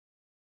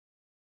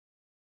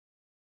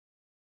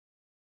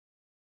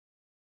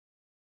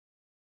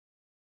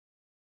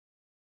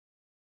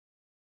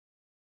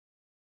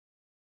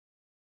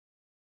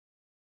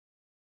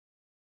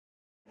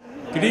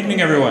Good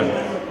evening, everyone.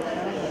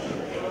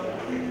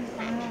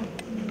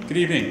 Good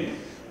evening.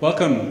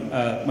 Welcome.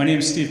 My name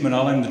is Steve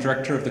Manal. I'm the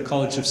director of the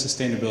College of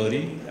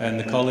Sustainability, and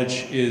the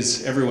college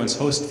is everyone's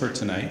host for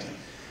tonight.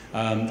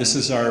 This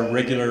is our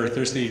regular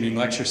Thursday evening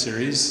lecture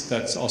series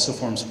that also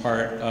forms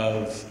part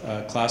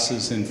of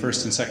classes in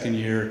first and second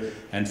year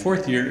and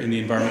fourth year in the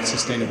Environment,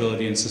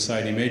 Sustainability and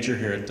Society major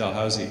here at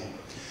Dalhousie.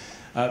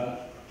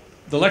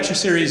 The lecture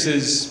series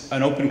is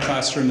an open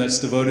classroom that's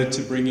devoted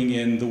to bringing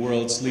in the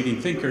world's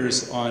leading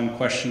thinkers on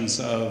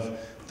questions of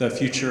the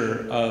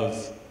future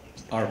of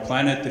our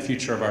planet, the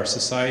future of our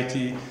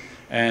society,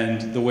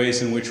 and the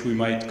ways in which we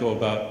might go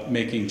about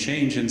making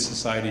change in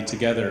society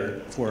together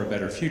for a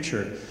better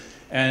future.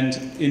 And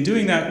in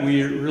doing that,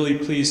 we're really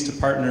pleased to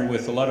partner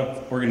with a lot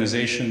of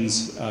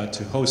organizations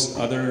to host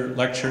other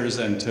lectures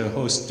and to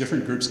host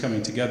different groups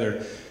coming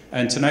together.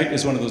 And tonight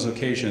is one of those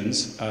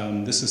occasions.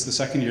 This is the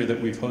second year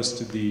that we've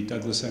hosted the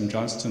Douglas M.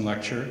 Johnston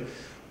Lecture,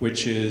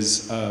 which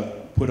is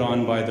put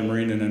on by the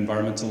Marine and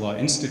Environmental Law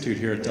Institute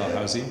here at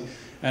Dalhousie.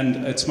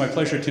 And it's my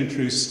pleasure to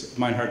introduce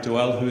Meinhard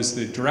Doel, who is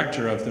the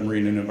director of the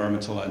Marine and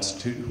Environmental Law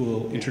Institute, who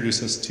will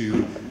introduce us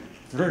to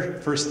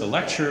first the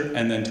lecture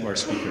and then to our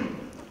speaker.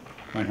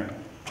 Meinhard.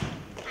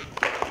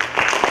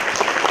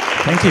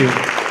 Thank you.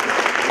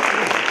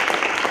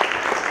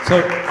 So,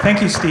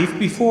 thank you, Steve.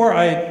 Before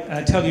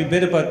I tell you a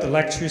bit about the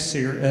lecture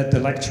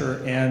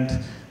and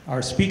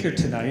our speaker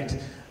tonight,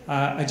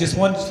 I just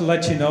wanted to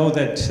let you know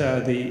that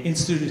the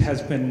Institute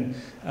has been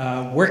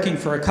working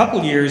for a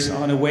couple years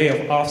on a way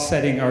of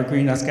offsetting our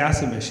greenhouse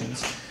gas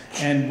emissions.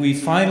 And we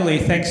finally,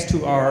 thanks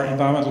to our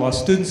Environmental Law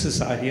Student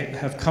Society,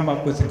 have come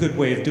up with a good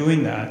way of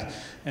doing that.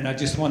 And I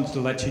just wanted to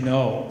let you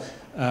know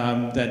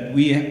that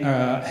we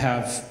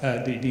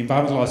the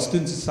Environmental Law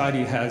Student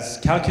Society has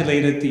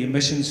calculated the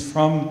emissions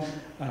from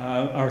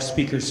our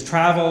speakers'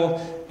 travel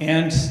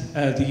and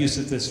the use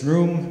of this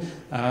room,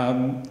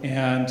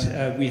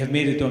 and we have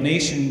made a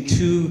donation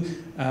to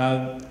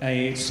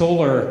a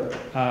solar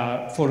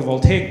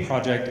photovoltaic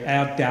project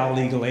at Dal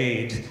Legal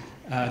Aid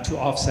to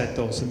offset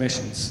those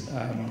emissions.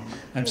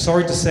 I'm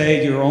sorry to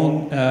say your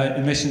own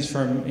emissions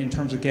in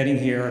terms of getting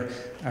here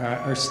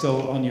are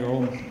still on your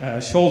own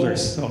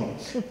shoulders, so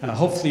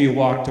hopefully you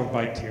walked or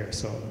biked here,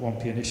 so it won't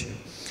be an issue.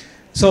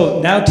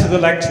 So now to the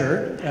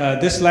lecture.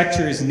 This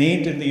lecture is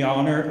named in the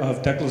honor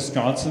of Douglas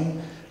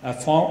Johnston, a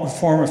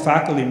former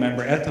faculty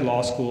member at the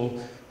law school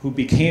who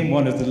became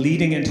one of the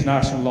leading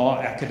international law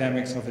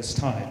academics of his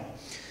time.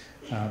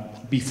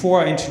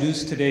 Before I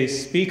introduce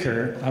today's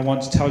speaker, I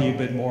want to tell you a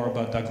bit more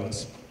about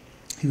Douglas.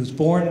 He was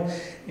born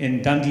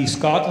in Dundee,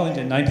 Scotland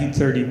in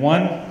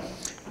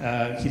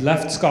 1931. He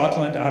left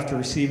Scotland after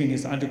receiving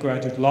his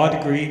undergraduate law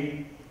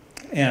degree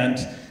and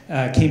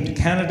came to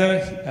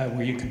Canada,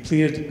 where he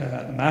completed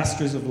a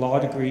Master's of Law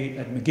degree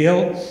at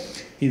McGill.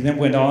 He then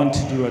went on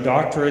to do a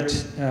doctorate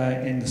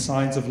in the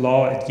science of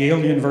law at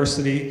Yale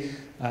University,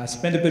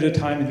 spent a bit of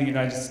time in the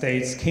United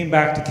States, came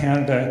back to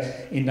Canada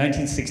in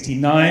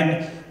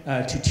 1969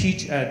 to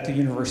teach at the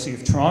University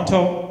of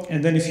Toronto,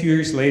 and then a few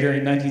years later,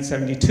 in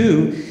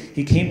 1972,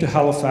 he came to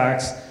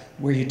Halifax,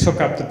 where he took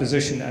up the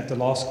position at the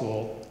law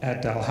school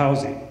at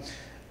Dalhousie.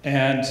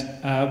 And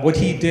what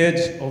he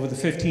did over the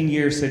 15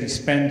 years that he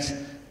spent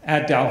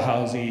at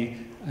Dalhousie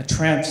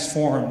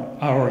transformed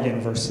our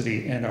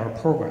university and our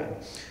program.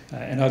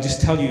 And I'll just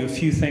tell you a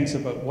few things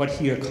about what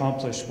he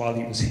accomplished while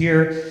he was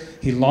here.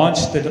 He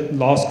launched the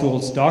law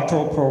school's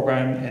doctoral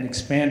program and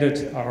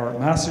expanded our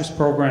master's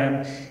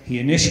program. He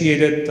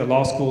initiated the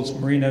law school's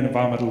Marine and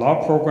Environmental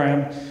Law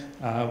program,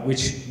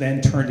 which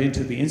then turned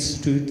into the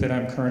institute that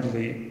I'm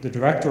currently the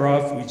director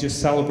of. We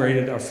just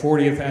celebrated our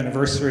 40th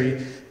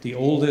anniversary, the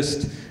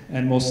oldest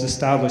and most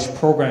established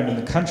program in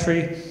the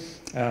country.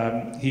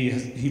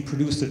 He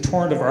produced a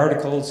torrent of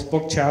articles,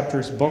 book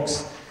chapters,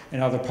 books,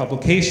 and other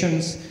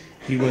publications.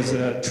 He was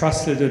a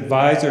trusted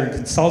advisor and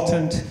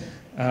consultant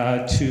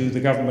to the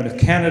Government of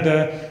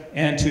Canada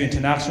and to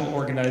international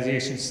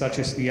organizations such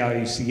as the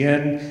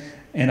IUCN,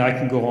 and I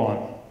can go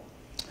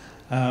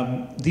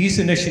on. These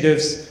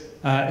initiatives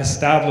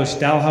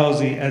established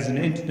Dalhousie as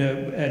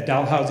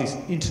Dalhousie's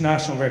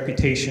international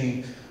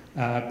reputation,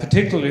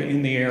 particularly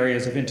in the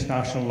areas of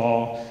international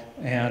law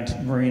and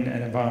marine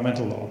and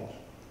environmental law.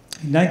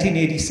 In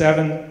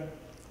 1987,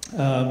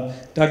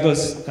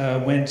 Douglas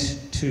went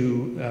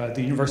to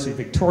the University of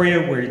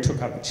Victoria, where he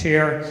took up a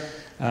chair.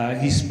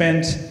 He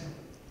spent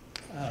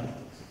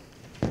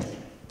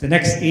the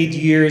next 8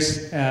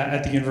 years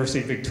at the University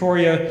of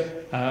Victoria,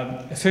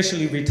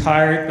 officially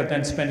retired, but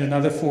then spent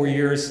another 4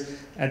 years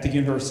at the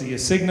University of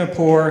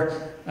Singapore.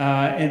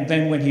 And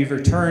then when he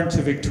returned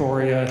to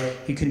Victoria,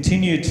 he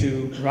continued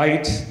to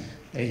write.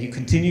 He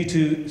continued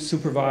to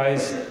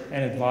supervise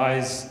and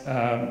advise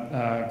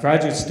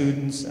graduate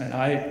students, and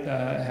I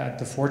had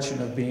the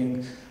fortune of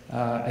being,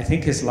 I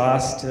think, his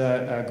last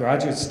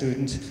graduate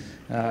student.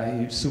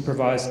 He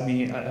supervised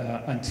me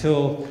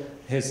until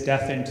his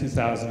death in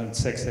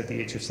 2006 at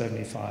the age of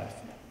 75.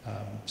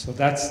 So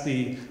that's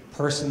the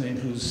person in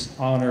whose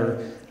honor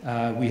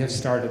we have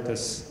started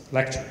this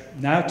lecture.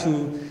 Now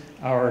to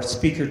our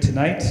speaker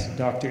tonight,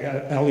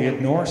 Dr.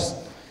 Elliot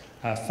Norse,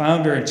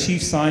 founder and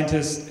chief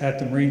scientist at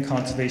the Marine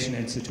Conservation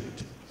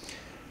Institute.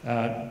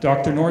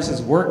 Dr. Norse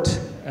has worked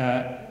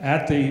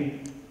at the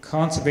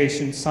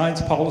Conservation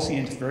Science Policy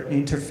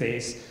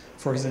Interface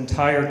for his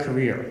entire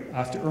career.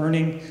 After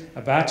earning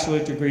a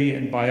bachelor's degree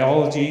in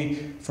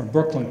biology from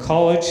Brooklyn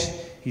College,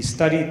 he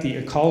studied the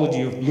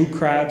ecology of blue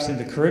crabs in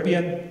the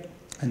Caribbean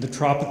and the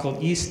tropical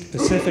East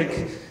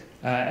Pacific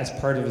as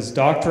part of his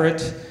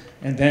doctorate,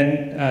 and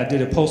then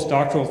did a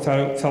postdoctoral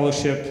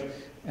fellowship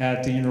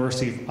at the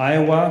University of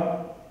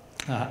Iowa.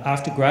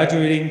 After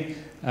graduating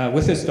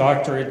with his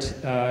doctorate,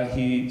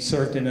 he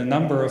served in a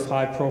number of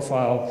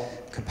high-profile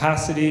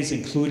capacities,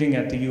 including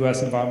at the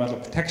U.S. Environmental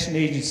Protection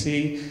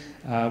Agency,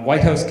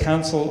 White House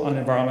Council on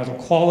Environmental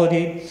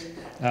Quality,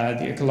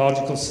 the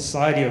Ecological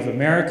Society of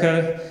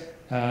America,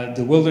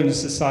 the Wilderness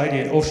Society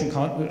and Ocean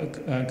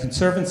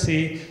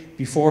Conservancy,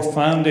 before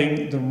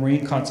founding the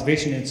Marine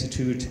Conservation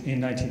Institute in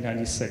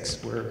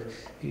 1996, where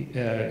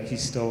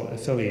he's still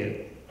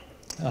affiliated.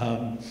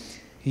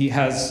 He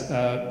has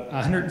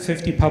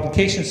 150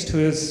 publications to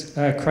his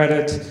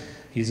credit.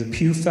 He's a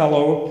Pew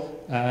Fellow,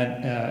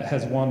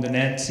 has won the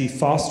Nancy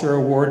Foster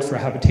Award for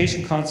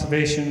Habitation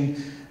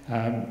Conservation.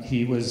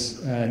 He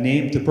was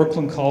named the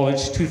Brooklyn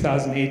College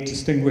 2008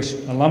 Distinguished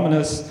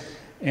Alumnus,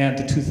 and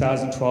the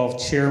 2012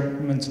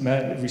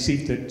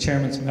 received the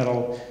Chairman's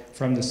Medal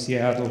from the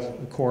Seattle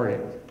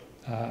Aquarium.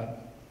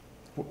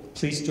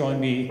 Please join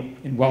me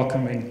in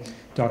welcoming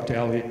Dr.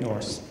 Elliot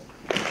Norse.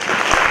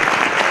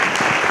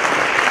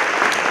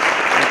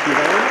 Thank you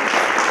very much.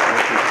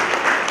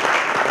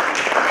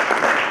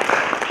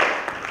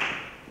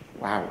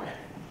 Wow.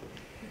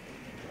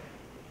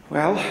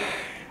 Well,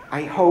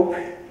 I hope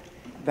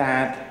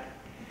that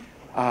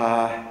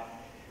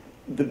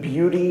the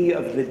beauty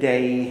of the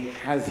day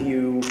has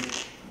you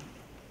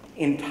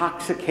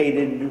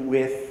intoxicated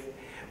with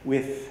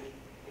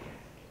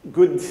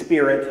good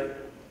spirit,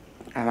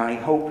 and I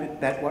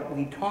hope that what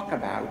we talk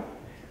about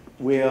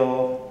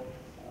will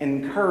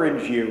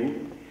encourage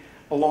you.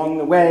 Along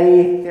the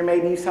way, there may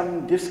be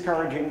some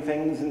discouraging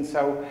things, and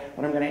so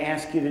what I'm going to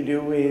ask you to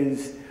do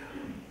is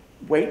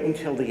wait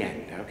until the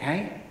end,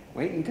 okay?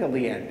 Wait until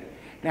the end.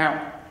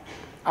 Now,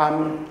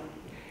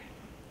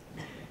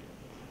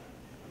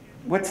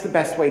 what's the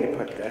best way to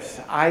put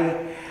this?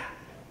 I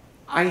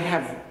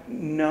have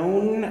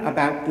known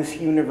about this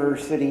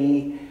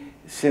university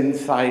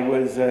since I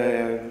was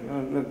a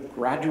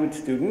graduate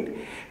student.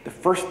 The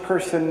first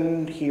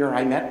person here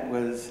I met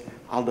was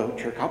Aldo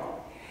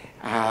Chirkop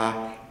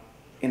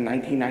in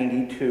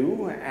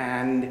 1992,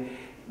 and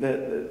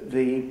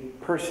the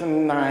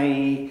person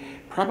I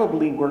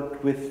probably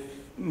worked with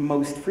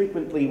most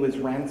frequently was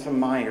Ransom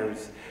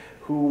Myers,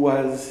 who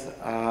was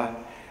a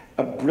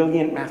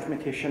brilliant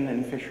mathematician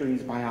and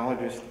fisheries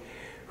biologist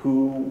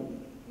who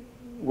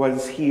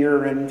was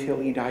here until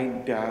he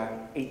died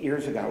 8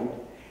 years ago.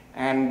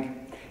 And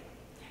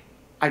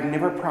I've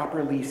never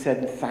properly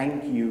said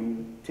thank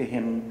you to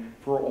him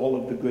for all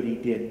of the good he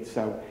did.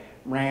 So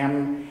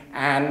RAM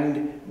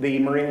and the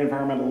Marine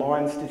Environmental Law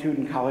Institute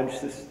and College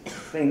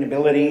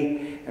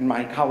Sustainability and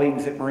my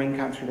colleagues at Marine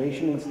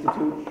Conservation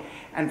Institute,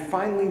 and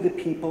finally the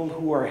people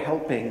who are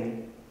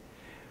helping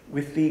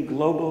with the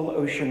Global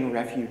Ocean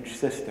Refuge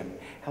System,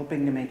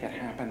 helping to make it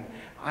happen.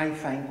 I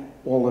thank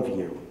all of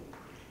you.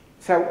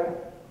 So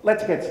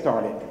let's get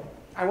started.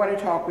 I want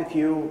to talk with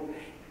you.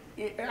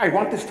 I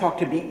want this talk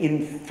to be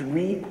in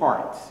 3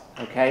 parts,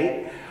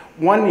 okay?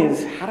 One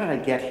is, how did I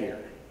get here?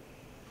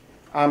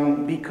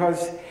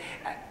 Because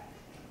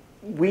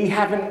we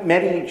haven't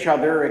met each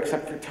other,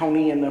 except for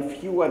Tony and a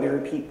few other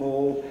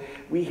people.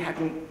 We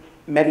haven't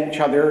met each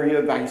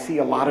other. I see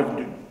a lot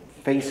of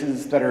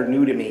faces that are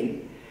new to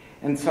me.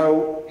 And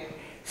so,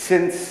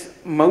 since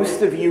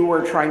most of you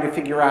are trying to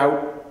figure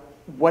out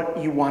what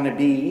you want to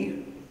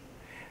be,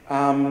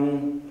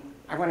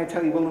 I want to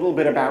tell you a little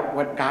bit about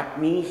what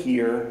got me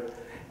here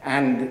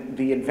and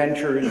the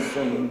adventures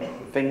and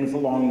things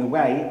along the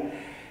way.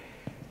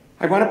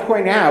 I want to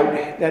point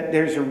out that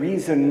there's a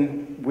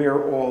reason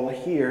we're all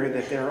here,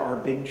 that there are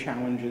big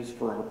challenges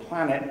for our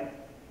planet.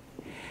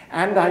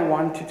 And I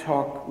want to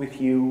talk with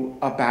you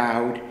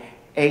about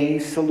a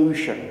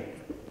solution,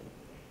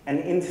 an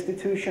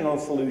institutional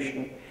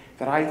solution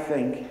that I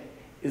think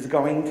is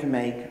going to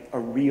make a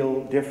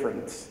real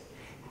difference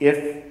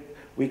if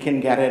we can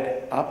get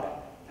it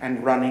up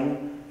and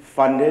running,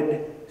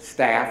 funded,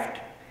 staffed,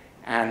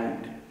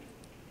 and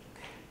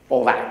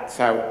all that.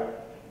 So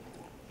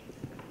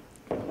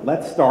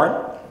let's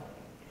start.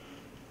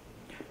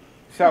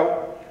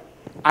 So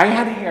I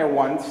had hair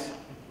once,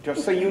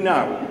 just so you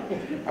know,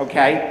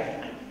 okay?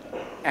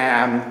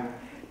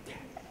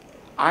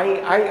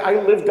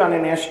 I lived on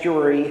an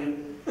estuary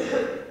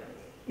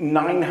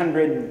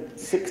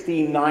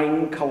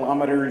 969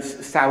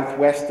 kilometers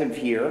southwest of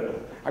here.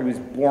 I was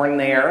born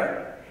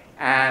there,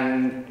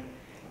 and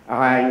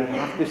I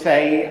have to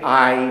say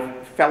I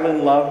fell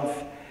in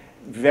love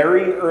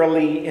very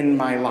early in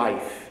my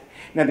life.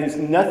 Now, there's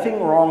nothing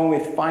wrong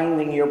with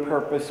finding your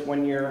purpose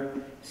when you're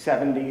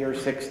 70 or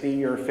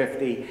 60 or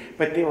 50,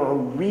 but there are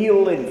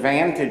real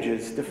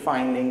advantages to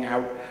finding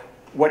out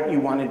what you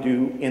want to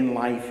do in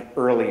life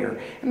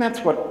earlier. And that's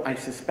what I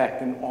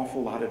suspect an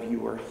awful lot of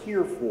you are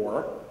here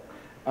for.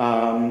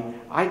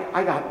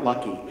 I got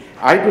lucky.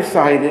 I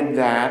decided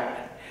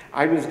that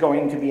I was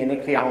going to be an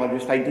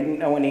ichthyologist. I didn't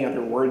know any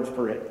other words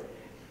for it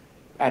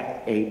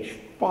at age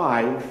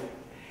 5.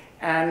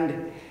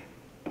 And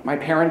my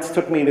parents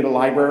took me to the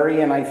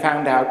library, and I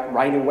found out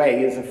right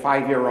away as a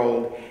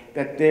 5-year-old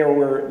that there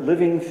were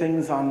living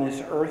things on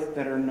this earth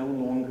that are no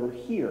longer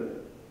here.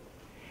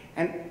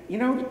 And you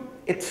know,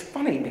 it's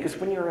funny because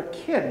when you're a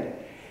kid,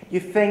 you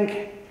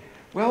think,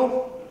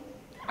 well,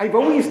 I've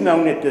always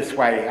known it this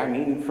way. I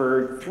mean,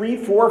 for 3,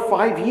 4,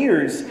 5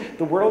 years,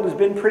 the world has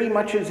been pretty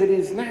much as it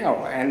is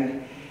now.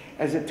 And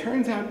as it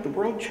turns out, the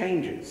world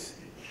changes.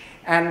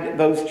 And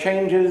those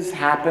changes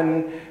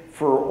happen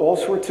for all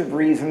sorts of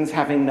reasons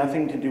having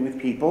nothing to do with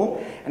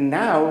people. And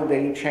now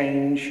they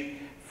change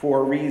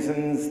for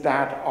reasons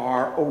that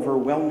are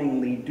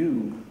overwhelmingly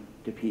due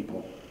to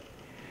people.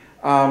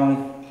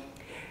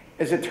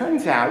 As it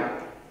turns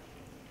out,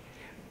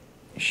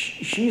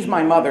 she's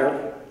my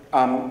mother.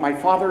 My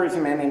father is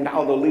a man named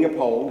Aldo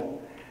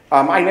Leopold.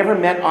 I never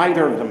met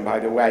either of them, by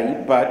the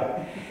way,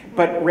 but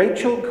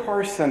Rachel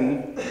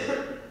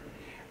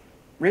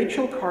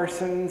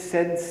Carson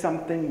said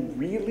something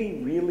really,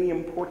 really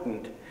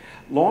important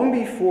long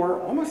before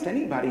almost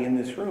anybody in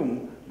this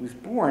room was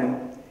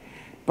born.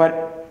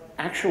 But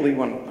actually,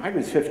 when I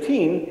was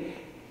 15,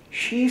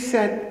 she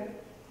said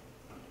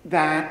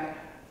that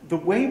the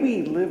way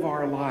we live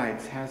our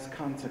lives has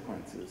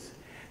consequences.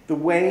 The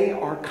way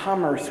our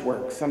commerce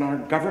works and our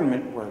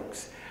government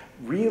works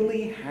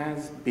really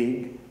has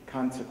big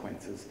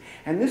consequences.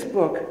 And this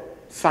book,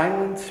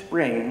 Silent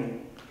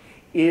Spring,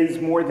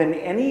 is more than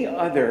any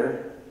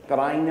other that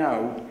I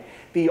know,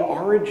 the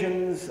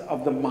origins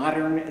of the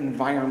modern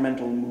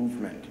environmental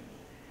movement.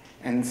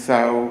 And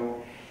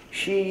so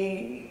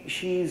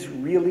she's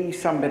really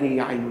somebody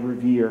I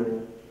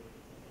revere.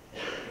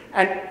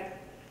 And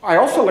I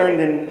also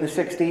learned in the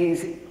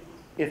 60s,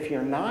 if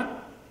you're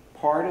not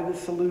part of the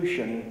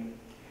solution,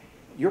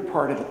 you're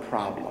part of the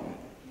problem.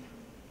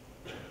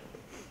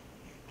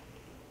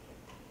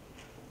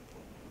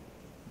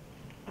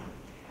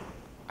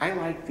 I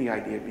like the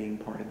idea of being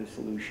part of the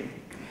solution.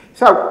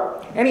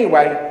 So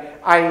anyway,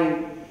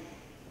 I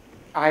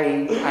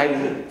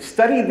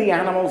studied the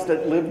animals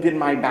that lived in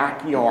my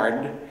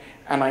backyard,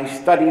 and I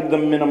studied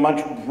them in a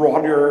much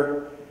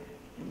broader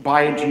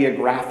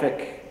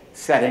biogeographic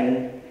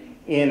setting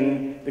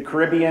in the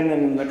Caribbean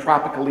and the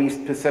tropical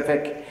East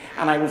Pacific,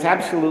 and I was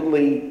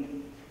absolutely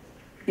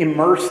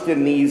immersed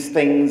in these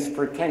things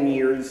for 10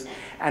 years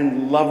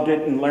and loved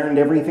it and learned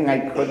everything I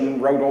could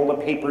and wrote all the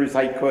papers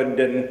I could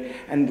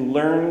and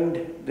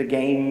learned the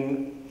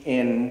game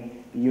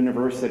in the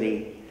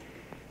university.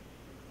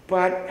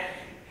 But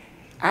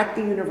at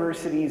the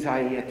universities I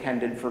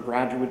attended for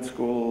graduate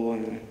school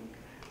and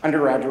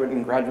undergraduate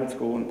and graduate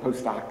school and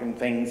postdoc and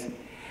things,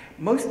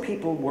 most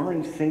people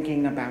weren't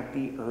thinking about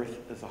the Earth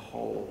as a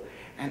whole.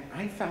 And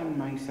I found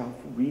myself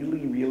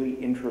really, really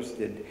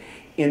interested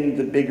in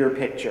the bigger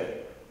picture.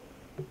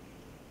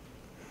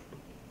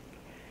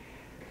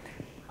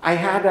 I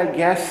had, I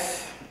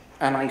guess,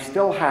 and I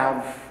still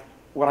have,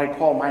 what I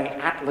call my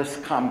Atlas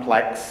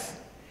complex.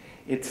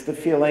 It's the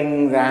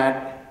feeling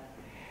that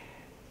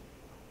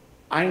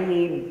I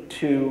need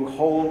to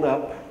hold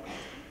up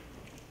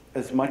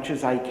as much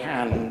as I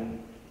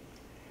can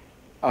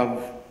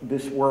of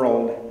this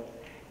world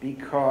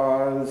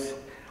because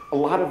a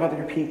lot of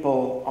other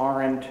people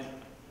aren't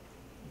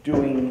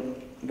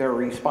doing their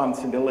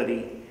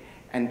responsibility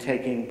and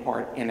taking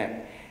part in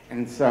it.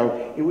 And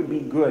so it would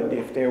be good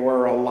if there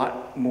were a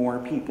lot more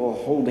people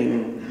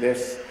holding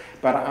this,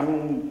 but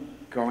I'm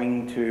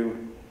going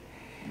to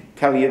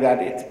tell you that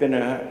it's been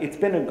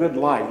a good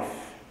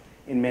life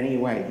in many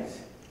ways,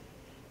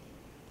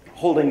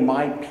 holding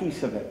my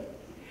piece of it.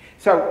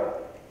 So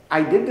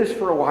I did this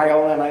for a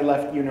while and I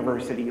left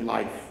university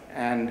life,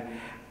 and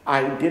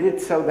I did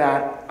it so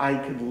that I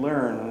could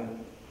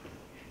learn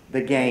the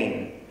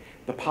game,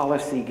 the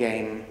policy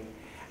game,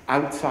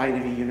 outside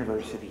of a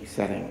university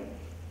setting.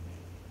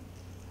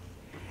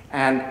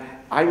 And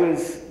I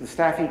was the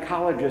staff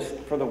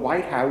ecologist for the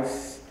White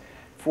House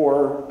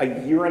for a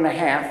year and a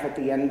half at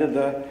the end of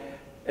the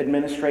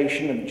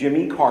administration of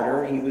Jimmy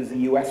Carter. He was the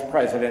US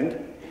president.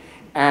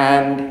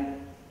 And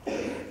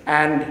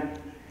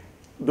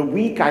the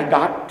week I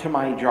got to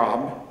my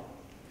job,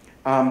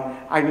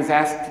 I was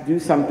asked to do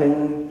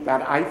something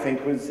that I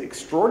think was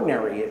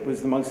extraordinary. It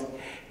was the most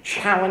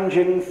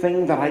challenging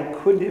thing that I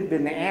could have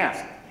been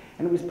asked.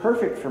 And it was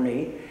perfect for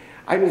me.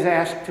 I was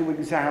asked to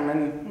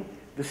examine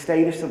the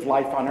status of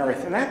life on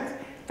Earth. And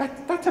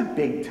that's a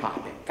big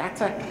topic.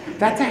 That's a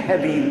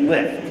heavy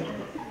lift,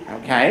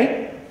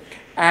 okay?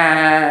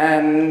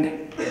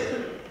 And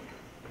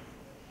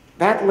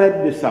that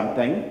led to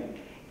something.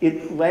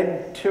 It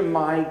led to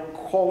my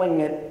calling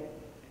it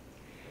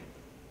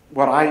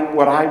what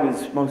I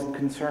was most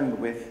concerned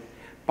with,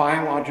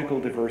 biological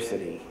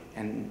diversity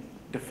and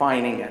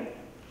defining it.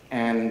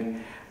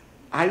 And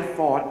I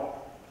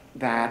thought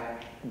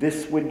that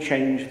this would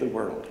change the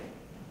world.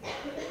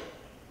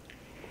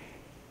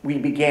 We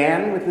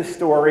began with the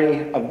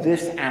story of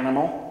this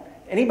animal.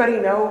 Anybody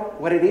know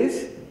what it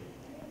is?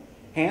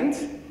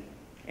 Hands?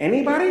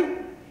 Anybody?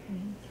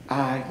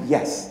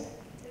 Yes. Is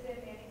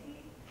it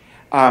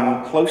a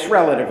manatee? Close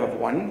relative of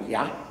one,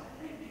 yeah.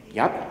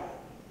 Yep.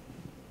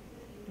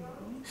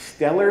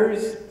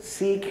 Steller's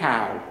sea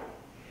cow.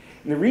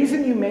 And the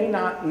reason you may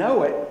not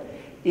know it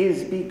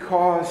is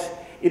because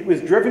it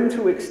was driven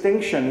to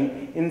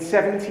extinction in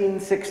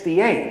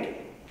 1768.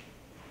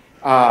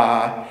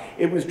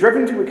 It was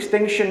driven to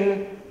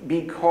extinction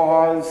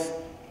because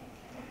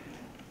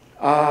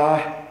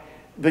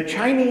the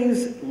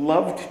Chinese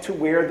loved to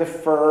wear the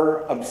fur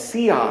of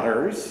sea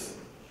otters,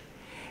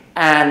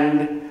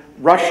 and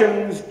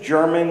Russians,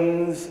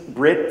 Germans,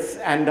 Brits,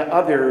 and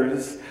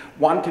others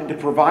wanted to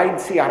provide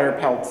sea otter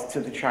pelts to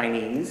the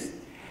Chinese.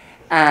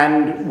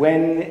 And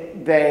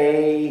when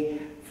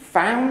they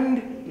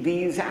found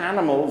these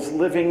animals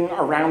living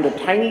around a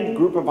tiny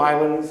group of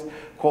islands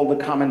called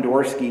the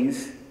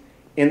Komandorskis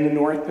in the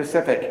North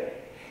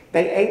Pacific,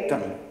 they ate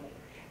them.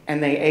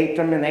 And they ate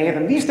them, and they ate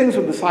them. These things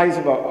were the size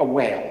of a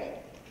whale,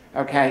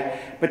 okay?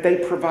 But they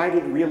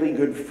provided really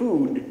good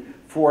food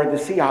for the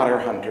sea otter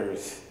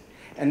hunters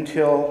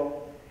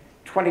until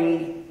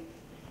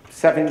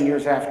 27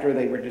 years after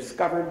they were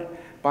discovered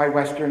by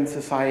Western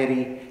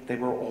society, they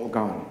were all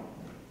gone.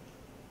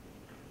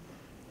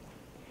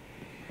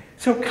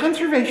 So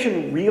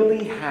conservation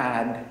really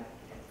had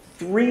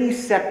three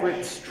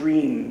separate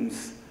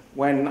streams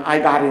when I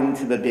got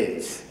into the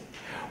biz.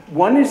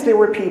 One is there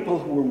were people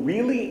who were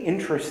really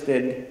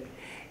interested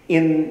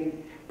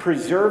in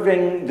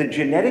preserving the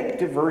genetic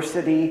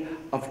diversity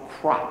of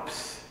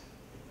crops,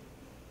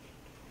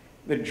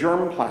 the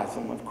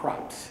germplasm of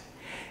crops.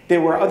 There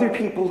were other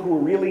people who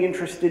were really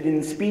interested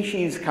in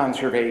species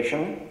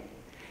conservation.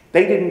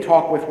 They didn't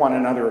talk with one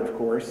another, of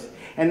course.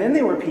 And then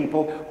there were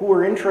people who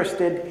were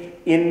interested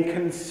in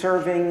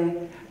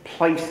conserving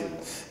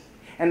places.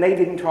 And they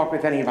didn't talk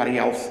with anybody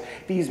else.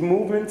 These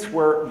movements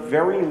were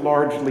very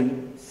largely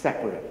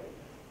separate.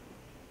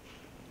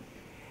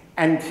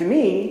 And to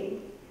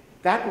me,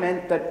 that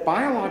meant that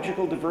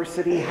biological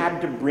diversity had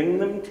to bring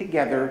them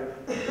together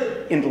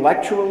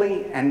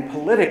intellectually and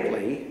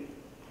politically,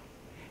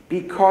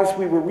 because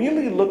we were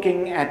really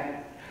looking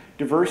at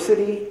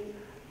diversity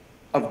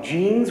of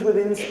genes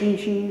within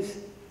species,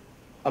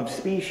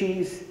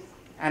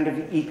 and of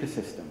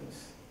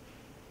ecosystems.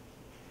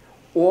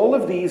 All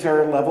of these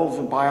are levels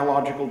of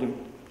biological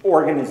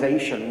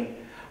organization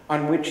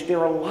on which there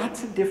are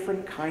lots of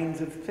different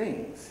kinds of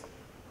things.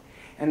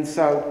 And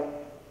so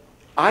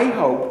I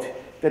hoped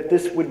that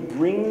this would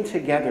bring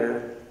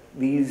together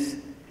these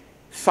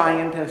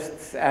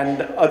scientists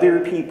and other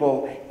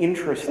people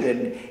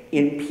interested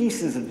in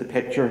pieces of the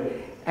picture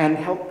and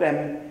help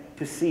them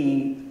to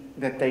see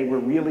that they were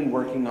really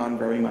working on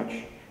very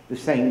much the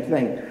same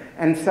thing.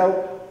 And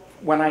so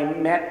when I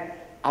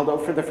met Aldo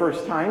for the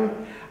first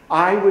time,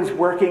 I was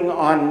working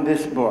on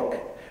this book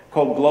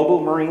called Global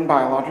Marine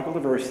Biological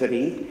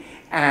Diversity,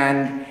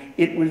 and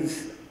it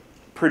was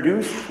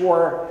produced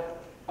for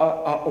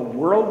a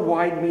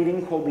worldwide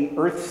meeting called the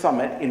Earth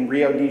Summit in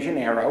Rio de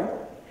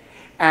Janeiro.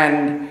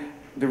 And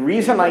the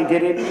reason I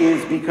did it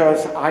is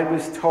because I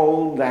was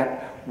told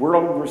that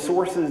World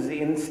Resources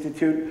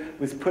Institute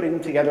was putting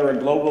together a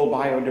global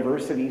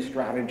biodiversity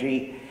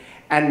strategy,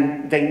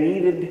 and they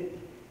needed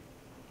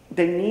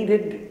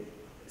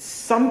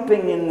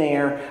something in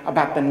there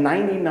about the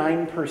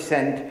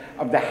 99%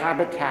 of the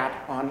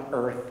habitat on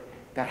Earth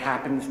that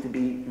happens to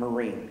be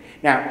marine.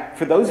 Now,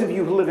 for those of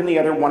you who live in the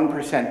other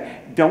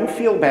 1%, don't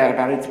feel bad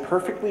about it. It's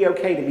perfectly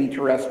okay to be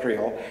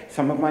terrestrial.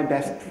 Some of my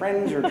best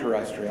friends are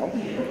terrestrial.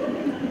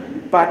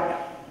 But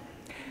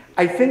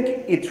I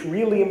think it's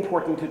really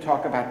important to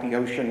talk about the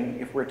ocean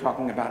if we're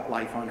talking about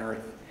life on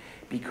Earth,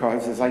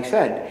 because, as I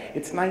said,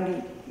 it's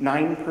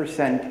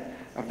 99%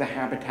 of the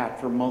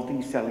habitat for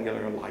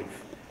multicellular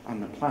life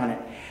on the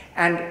planet.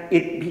 And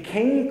it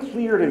became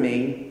clear to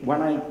me when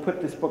I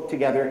put this book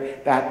together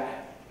that,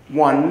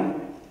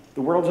 one,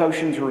 the world's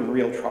oceans are in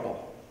real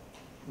trouble,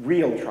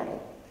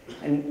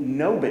 and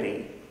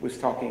nobody was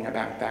talking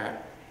about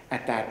that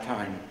at that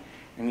time.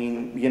 I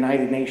mean, the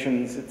United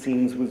Nations, it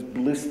seems, was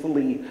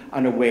blissfully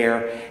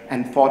unaware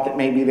and thought that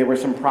maybe there were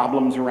some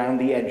problems around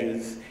the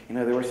edges. You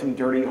know, there were some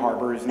dirty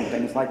harbors and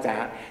things like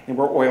that. There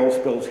were oil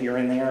spills here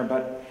and there,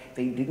 but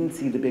they didn't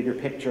see the bigger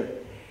picture.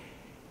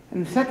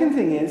 And the second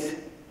thing is,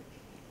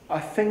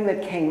 a thing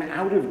that came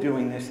out of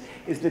doing this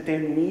is that there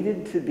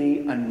needed to be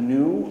a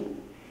new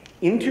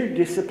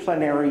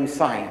interdisciplinary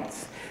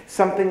science,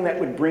 something that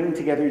would bring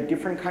together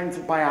different kinds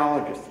of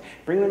biologists,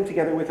 bring them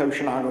together with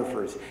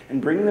oceanographers,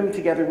 and bring them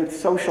together with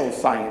social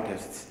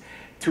scientists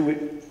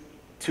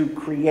to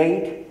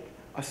create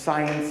a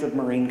science of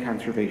marine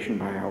conservation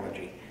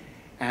biology.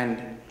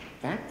 And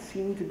that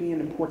seemed to be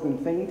an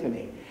important thing to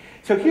me.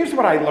 So here's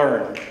what I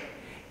learned,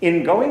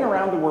 in going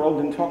around the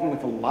world and talking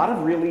with a lot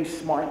of really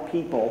smart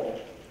people,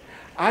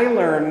 I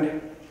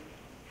learned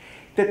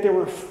that there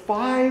were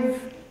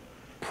 5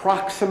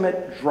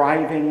 proximate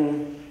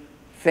driving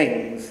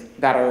things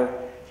that are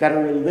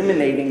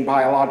eliminating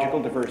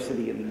biological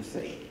diversity in the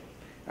sea.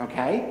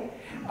 Okay?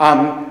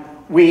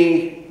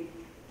 We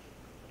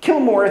kill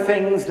more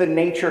things than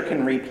nature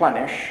can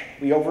replenish.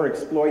 We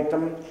overexploit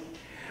them.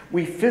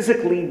 We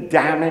physically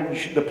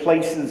damage the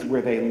places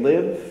where they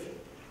live.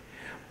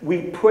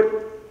 We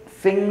put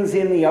things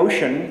in the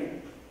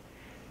ocean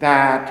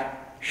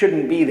that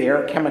shouldn't be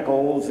there,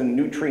 chemicals and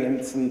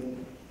nutrients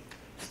and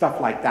stuff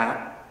like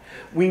that.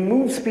 We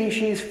move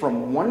species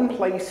from one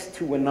place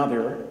to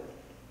another,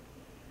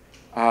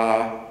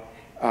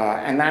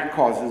 and that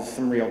causes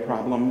some real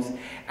problems.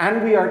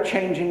 And we are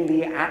changing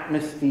the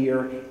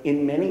atmosphere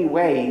in many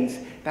ways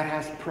that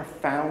has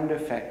profound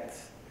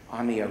effects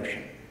on the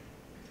ocean.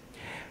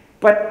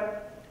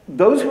 But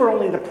those were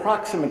only the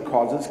proximate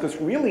causes, because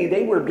really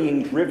they were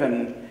being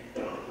driven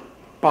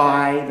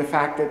by the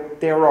fact that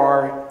there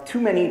are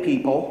too many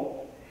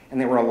people, and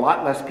there were a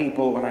lot less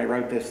people when I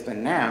wrote this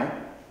than now.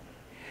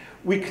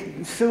 We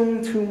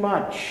consume too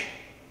much.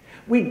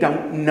 We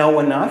don't know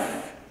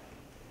enough.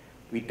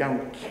 We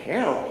don't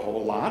care a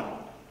whole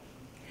lot.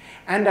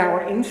 And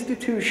our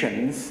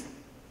institutions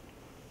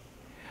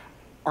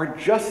are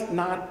just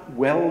not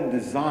well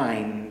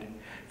designed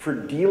for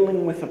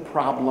dealing with a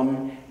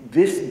problem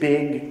this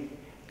big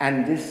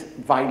and this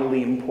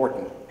vitally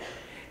important.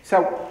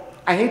 So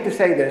I hate to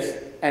say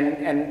this,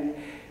 and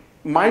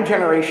my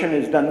generation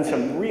has done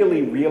some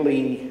really,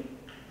 really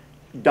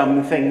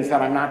dumb things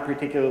that I'm not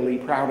particularly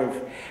proud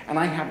of, and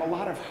I have a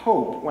lot of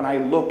hope when I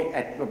look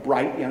at the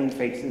bright young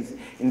faces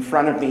in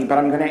front of me, but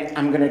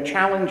I'm gonna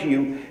challenge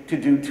you to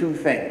do 2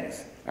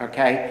 things,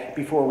 okay,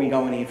 before we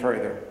go any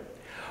further.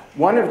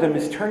 One of them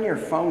is turn your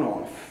phone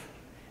off,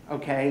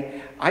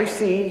 okay? I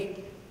see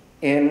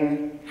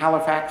in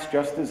Halifax,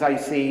 just as I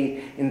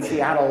see in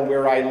Seattle,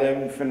 where I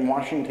live, in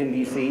Washington,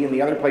 D.C., and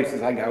the other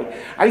places I go,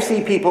 I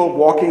see people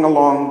walking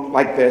along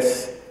like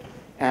this,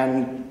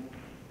 and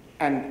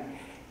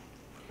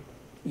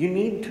you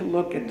need to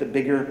look at the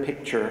bigger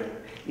picture.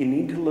 You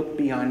need to look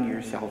beyond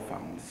your cell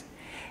phones.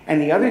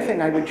 And the other thing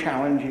I would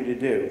challenge you to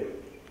do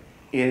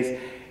is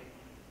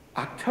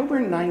October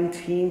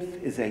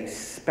 19th is a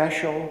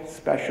special,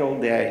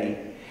 special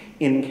day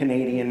in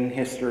Canadian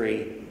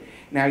history.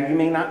 Now, you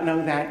may not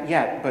know that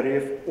yet, but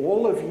if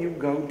all of you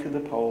go to the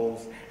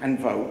polls and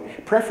vote,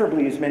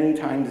 preferably as many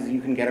times as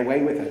you can get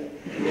away with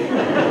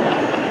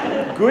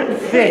it, good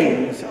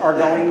things are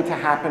going to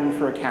happen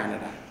for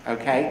Canada,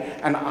 okay?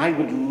 And I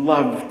would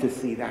love to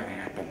see that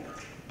happen.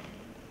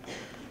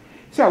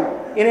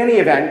 So, in any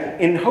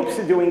event, in hopes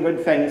of doing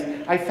good things,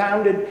 I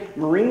founded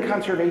Marine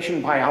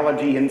Conservation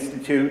Biology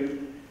Institute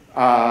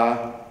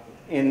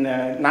in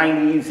the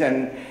 90s,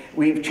 and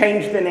we've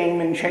changed the name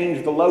and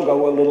changed the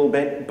logo a little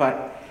bit,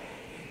 but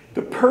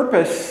the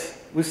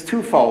purpose was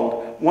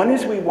twofold. One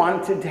is we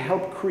wanted to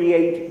help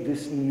create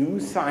this new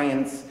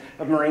science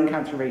of marine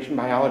conservation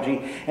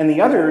biology, and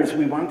the other is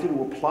we wanted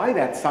to apply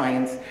that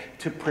science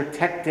to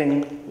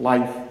protecting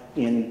life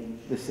in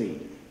the sea.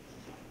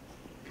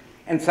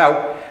 And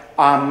so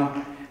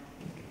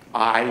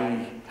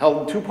I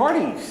held 2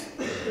 parties,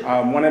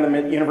 one of them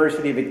at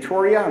University of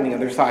Victoria on the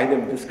other side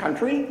of this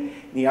country,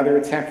 the other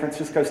at San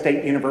Francisco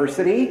State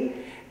University,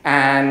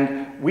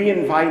 and we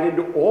invited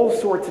all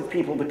sorts of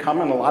people to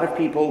come, and a lot of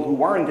people who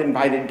weren't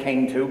invited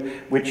came to,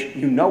 which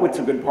you know it's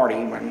a good party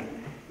when,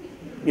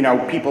 you know,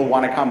 people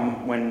want to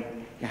come when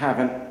you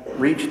haven't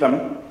reached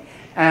them.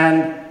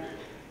 And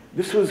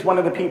this was one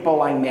of the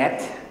people I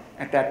met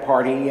at that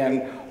party,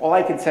 and all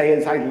I could say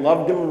is I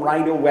loved him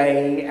right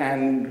away,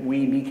 and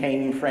we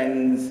became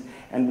friends,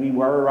 and we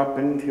were up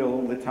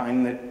until the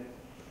time that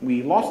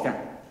we lost him.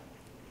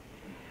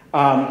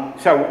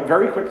 So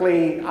very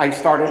quickly, I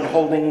started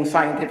holding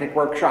scientific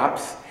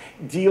workshops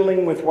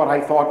dealing with what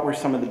I thought were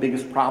some of the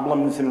biggest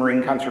problems in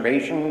marine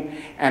conservation,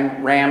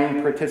 and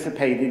RAM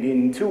participated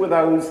in 2 of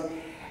those.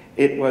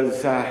 It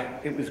was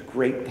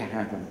great to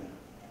have him.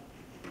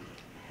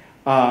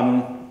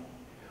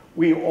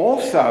 We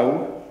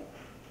also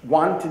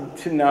wanted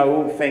to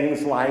know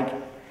things like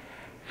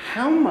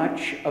how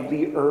much of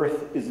the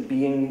Earth is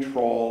being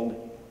trawled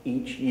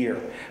each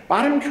year.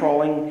 Bottom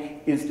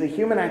trawling is the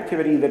human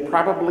activity that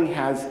probably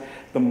has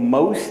the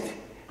most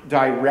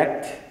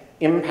direct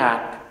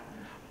impact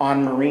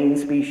on marine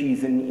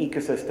species and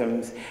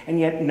ecosystems, and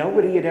yet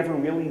nobody had ever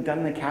really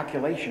done the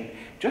calculation.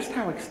 Just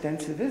how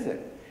extensive is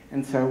it?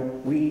 And so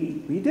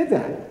we did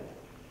that.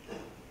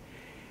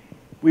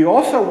 We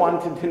also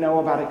wanted to know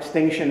about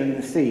extinction in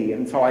the sea,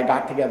 and so I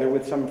got together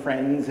with some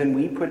friends and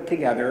we put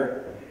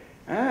together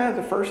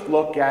the first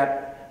look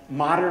at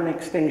modern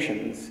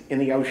extinctions in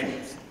the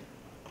oceans.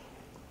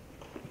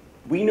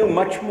 We knew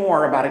much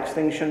more about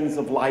extinctions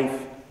of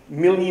life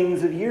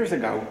millions of years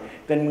ago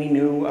than we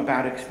knew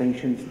about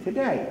extinctions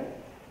today.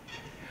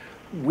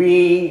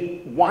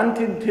 We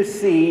wanted to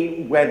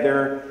see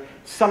whether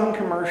some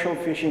commercial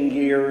fishing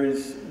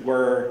gears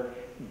were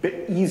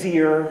bit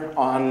easier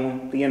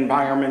on the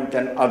environment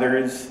than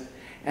others.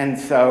 And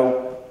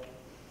so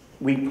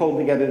we pulled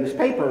together this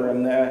paper,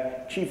 and the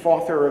chief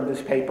author of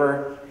this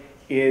paper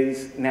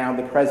is now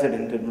the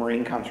president of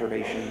Marine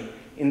Conservation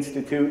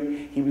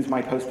Institute. He was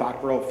my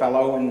postdoctoral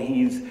fellow, and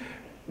he's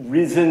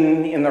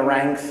risen in the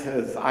ranks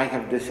as I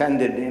have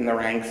descended in the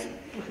ranks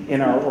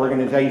in our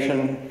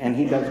organization, and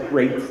he does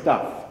great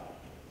stuff.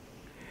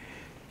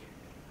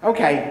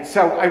 Okay,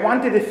 so I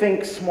wanted to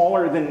think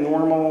smaller than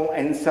normal,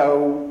 and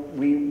so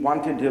we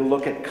wanted to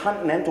look at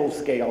continental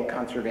scale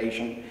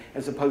conservation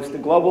as opposed to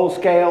global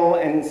scale,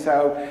 and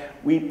so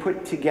we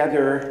put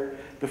together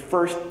the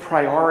first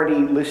priority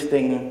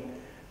listing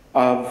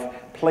of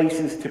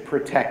places to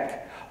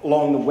protect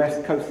along the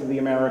west coast of the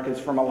Americas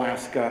from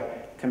Alaska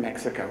to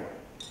Mexico.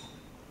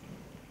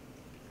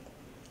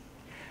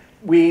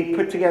 We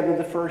put together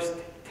the first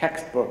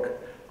textbook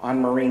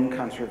on marine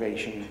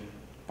conservation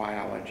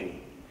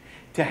biology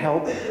to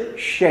help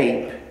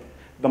shape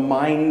the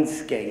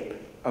mindscape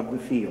of the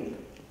field.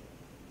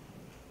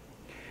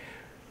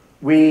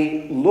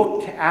 We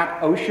looked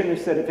at ocean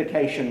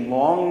acidification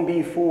long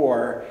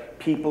before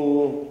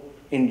people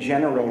in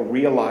general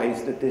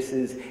realized that this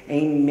is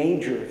a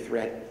major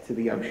threat to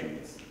the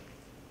oceans.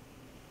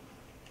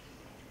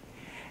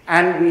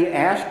 And we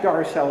asked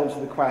ourselves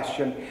the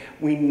question,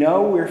 we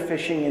know we're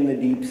fishing in the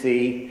deep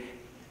sea.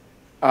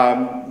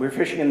 We're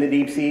fishing in the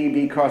deep sea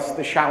because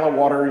the shallow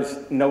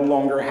waters no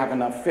longer have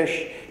enough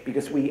fish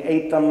because we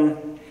ate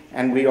them,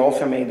 and we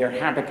also made their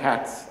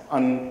habitats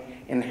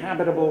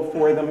uninhabitable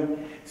for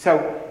them.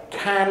 So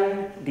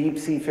can deep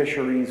sea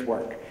fisheries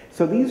work?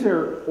 So these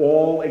are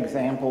all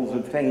examples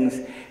of things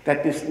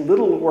that this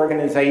little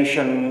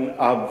organization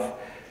of,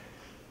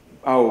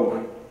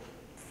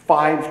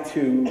 5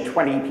 to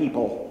 20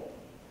 people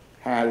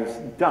has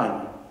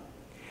done.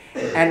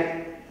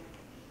 And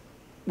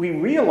we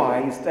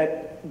realized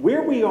that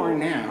where we are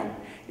now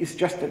is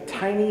just a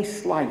tiny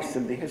slice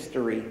of the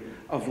history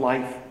of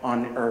life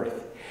on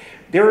Earth.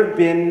 There have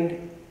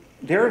been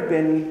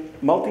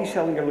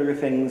multicellular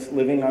things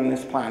living on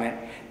this planet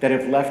that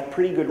have left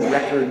pretty good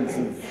records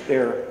of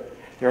their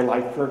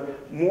life for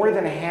more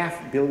than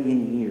 500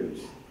 million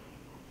years.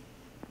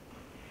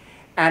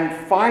 And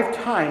 5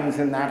 times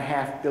in that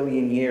 500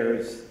 million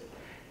years,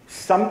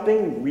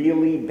 something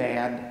really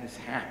bad has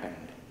happened.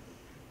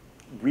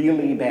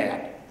 Really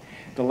bad.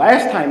 The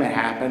last time it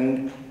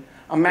happened,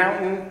 a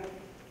Mount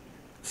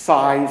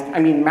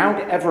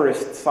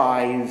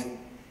Everest-sized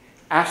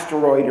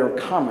asteroid or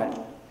comet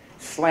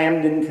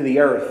slammed into the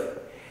Earth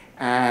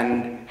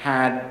and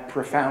had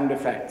profound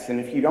effects. And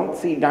if you don't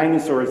see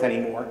dinosaurs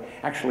anymore,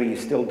 actually you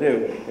still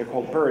do, they're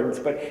called birds,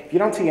 but if you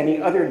don't see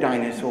any other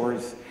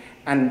dinosaurs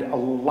and a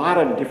lot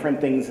of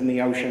different things in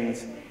the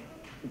oceans,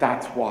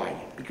 that's why,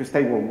 because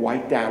they were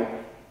wiped out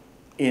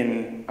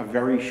in a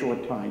very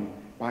short time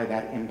by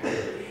that impact.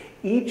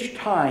 Each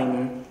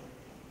time,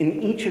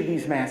 in each of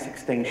these mass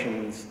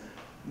extinctions,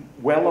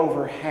 well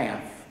over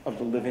half of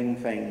the living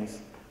things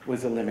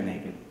was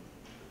eliminated.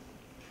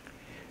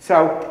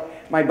 So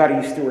my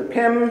buddy Stuart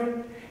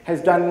Pym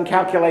has done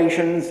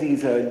calculations.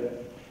 He's a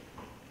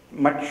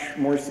much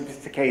more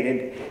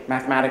sophisticated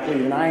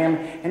mathematically than I am,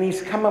 and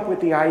he's come up with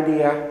the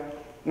idea,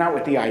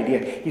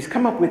 he's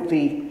come up with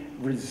the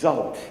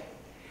result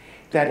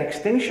that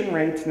extinction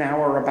rates now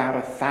are about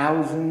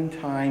 1,000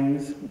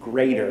 times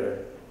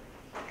greater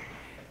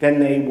than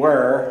they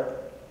were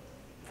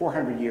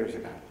 400 years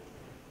ago.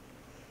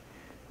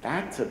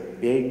 That's a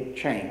big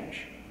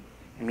change.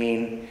 I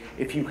mean,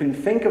 if you can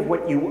think of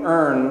what you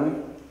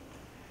earn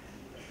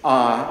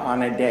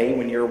on a day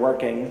when you're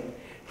working,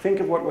 think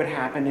of what would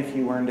happen if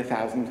you earned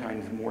 1,000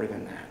 times more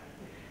than that.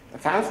 A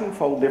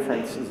 1,000-fold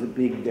difference is a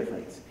big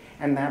difference,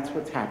 and that's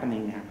what's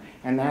happening now,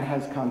 and that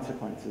has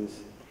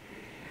consequences.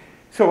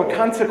 So a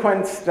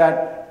consequence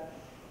that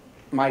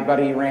my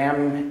buddy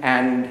Ram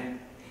and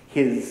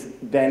his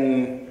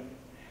then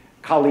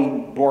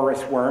colleague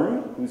Boris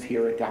Worm, who's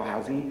here at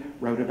Dalhousie,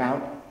 wrote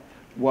about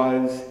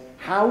was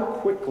how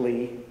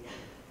quickly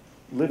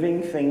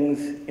living things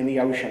in the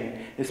ocean,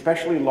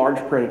 especially large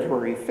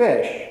predatory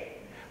fish,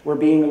 were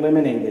being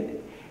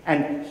eliminated.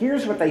 And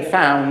here's what they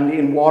found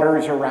in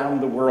waters around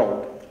the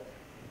world.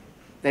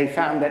 They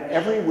found that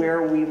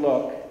everywhere we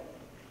look,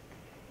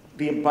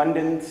 the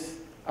abundance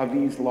of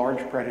these large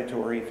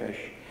predatory fish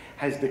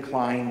has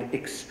declined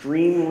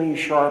extremely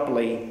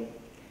sharply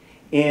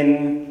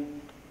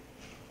in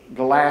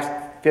the last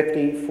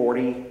 50,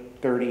 40,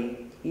 30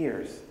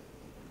 years.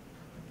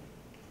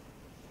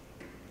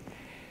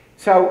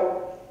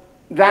 So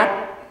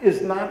that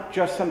is not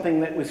just something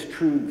that was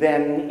true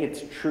then,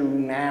 it's true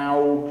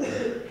now.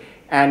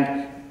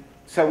 And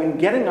so in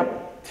getting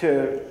up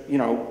to,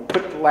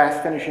 put the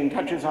last finishing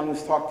touches on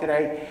this talk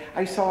today,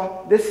 I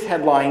saw this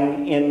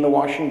headline in the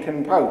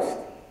Washington Post.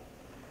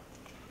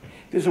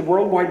 There's a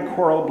worldwide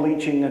coral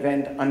bleaching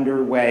event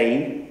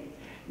underway.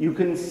 You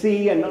can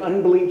see an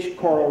unbleached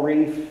coral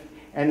reef,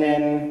 and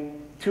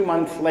then 2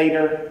 months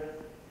later,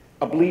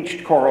 a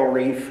bleached coral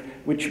reef,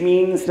 which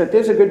means that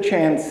there's a good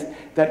chance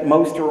that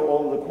most or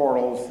all of the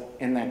corals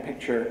in that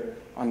picture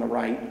on the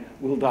right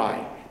will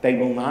die. They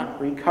will not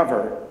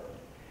recover.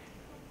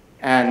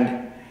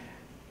 And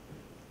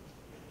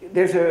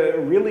there's a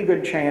really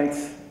good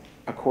chance,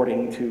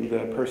 according to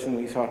the person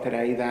we saw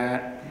today,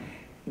 that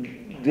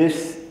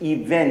this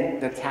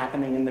event that's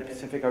happening in the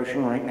Pacific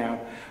Ocean right now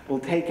will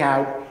take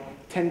out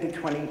 10 to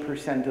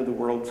 20% of the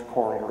world's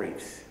coral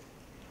reefs.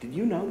 Did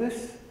you know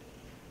this?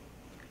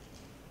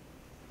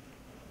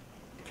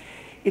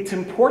 It's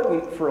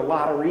important for a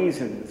lot of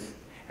reasons,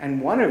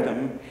 and one of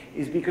them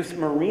is because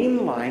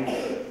marine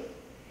life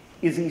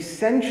is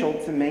essential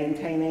to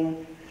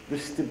maintaining the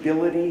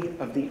stability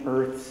of the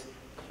Earth's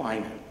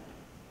climate.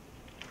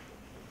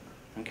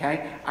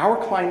 Okay? Our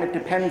climate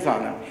depends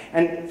on them.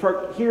 And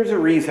here's a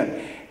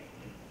reason.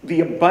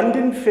 The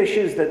abundant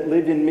fishes that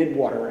live in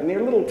midwater, and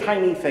they're little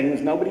tiny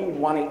things, nobody would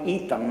want to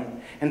eat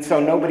them, and so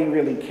nobody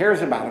really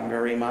cares about them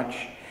very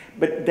much,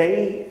 but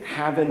they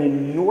have an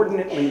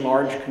inordinately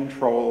large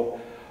control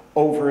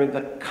over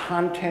the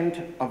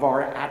content of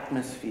our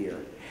atmosphere.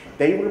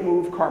 They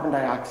remove carbon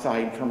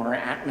dioxide from our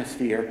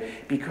atmosphere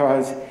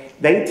because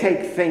they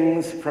take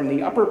things from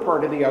the upper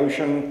part of the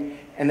ocean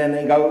and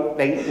then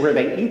where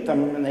they eat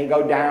them, and they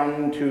go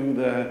down to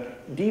the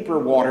deeper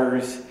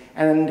waters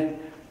and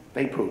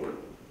they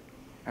poop,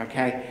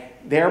 okay?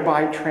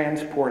 Thereby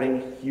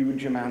transporting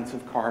huge amounts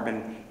of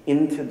carbon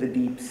into the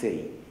deep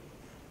sea.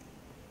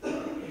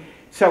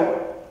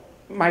 So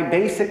my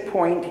basic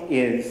point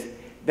is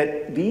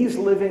that these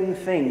living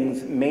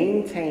things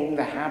maintain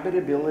the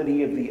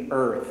habitability of the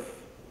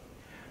Earth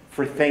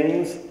for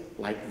things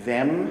like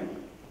them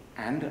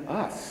and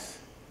us.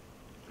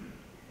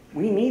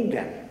 We need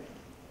them.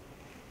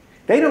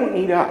 They don't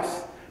need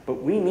us,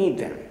 but we need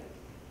them.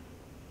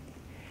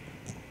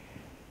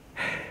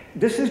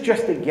 This is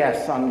just a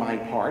guess on my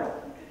part,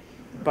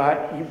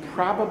 but you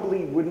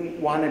probably wouldn't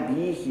want to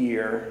be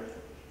here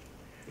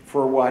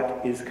for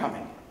what is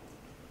coming.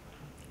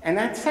 And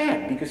that's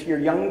sad, because you're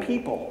young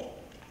people.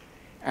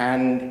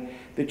 And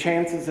the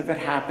chances of it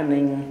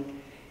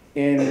happening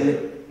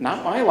in,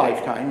 not my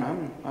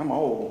lifetime, I'm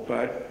old,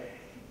 but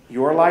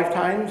your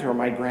lifetimes or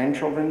my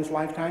grandchildren's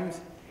lifetimes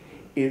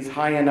is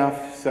high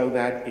enough so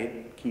that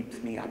it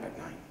keeps me up at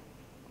night.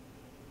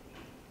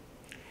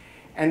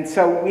 And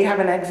so we have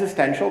an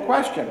existential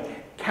question.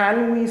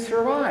 Can we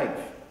survive?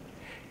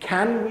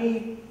 Can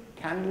we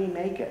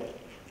make it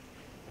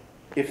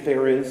if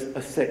there is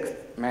a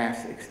sixth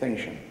mass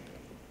extinction?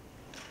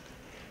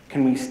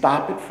 Can we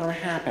stop it from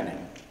happening?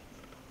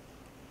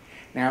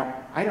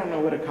 Now, I don't know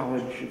what a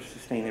College of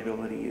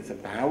Sustainability is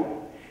about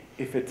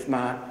if it's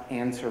not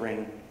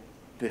answering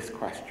this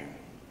question.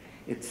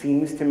 It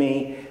seems to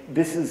me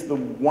this is the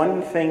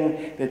one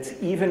thing that's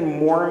even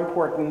more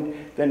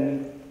important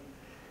than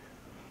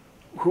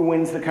who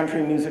wins the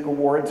Country Music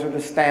Awards or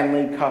the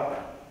Stanley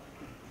Cup.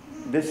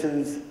 This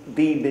is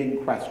the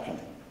big question.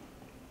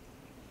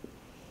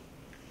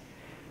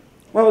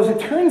 Well, as it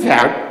turns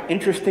out,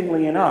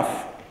 interestingly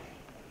enough,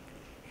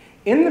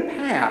 in the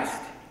past,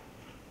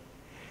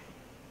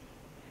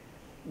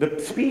 the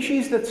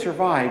species that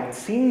survived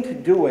seemed to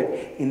do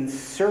it in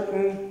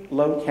certain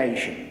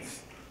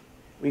locations.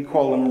 We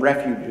call them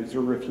refuges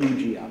or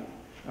refugia,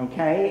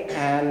 okay?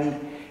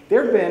 And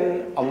there have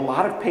been a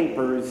lot of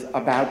papers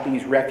about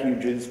these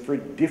refuges for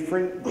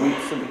different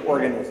groups of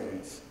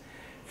organisms,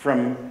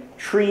 from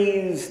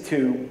trees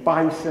to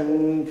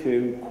bison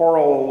to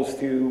corals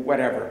to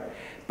whatever.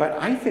 But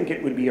I think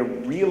it would be a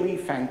really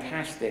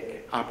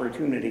fantastic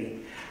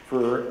opportunity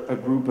for a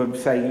group of,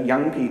 say,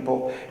 young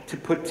people to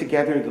put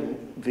together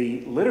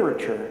the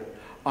literature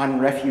on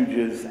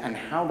refuges and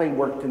how they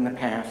worked in the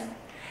past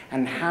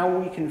and how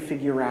we can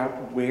figure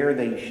out where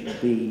they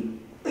should be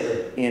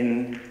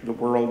in the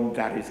world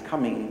that is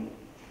coming.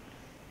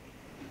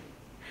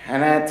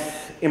 And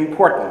that's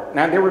important.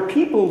 Now, there were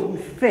people who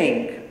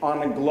think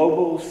on a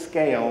global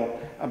scale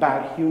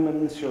about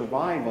human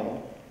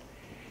survival.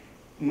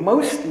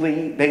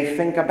 Mostly, they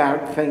think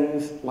about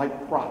things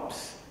like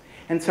crops.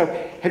 And so,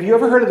 have you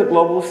ever heard of the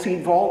Global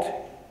Seed Vault?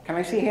 Can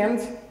I see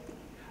hands?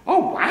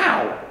 Oh,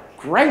 wow,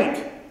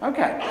 great.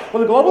 Okay.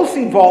 Well, the Global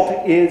Seed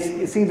Vault is,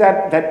 you see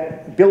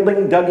that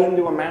building dug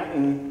into a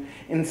mountain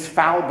in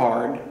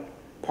Svalbard,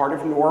 part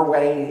of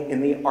Norway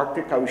in the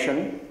Arctic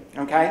Ocean,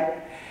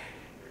 okay?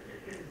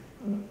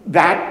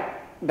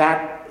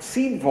 That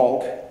seed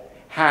vault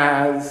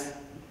has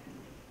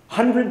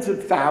hundreds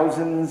of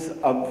thousands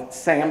of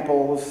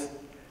samples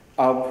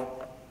of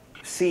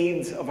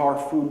seeds of our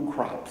food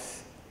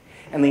crops.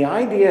 And the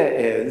idea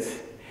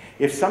is,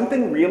 if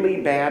something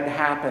really bad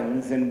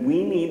happens and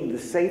we need the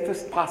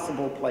safest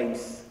possible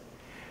place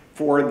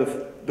for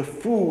the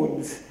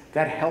foods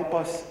that help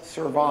us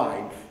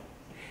survive,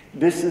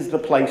 this is the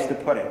place to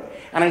put it.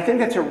 And I think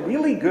that's a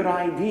really good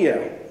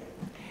idea.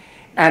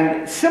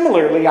 And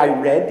similarly, I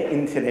read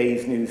in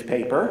today's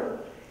newspaper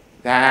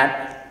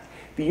that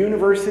the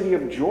University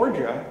of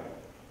Georgia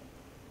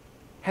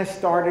has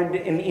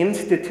started an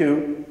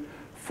institute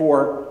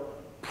for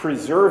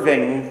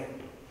preserving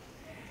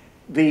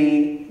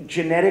the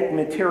genetic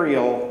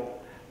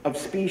material of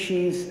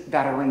species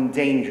that are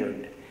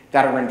endangered.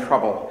 that are in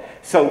trouble.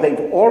 So they've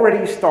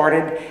already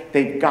started,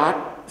 they've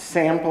got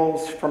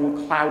samples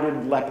from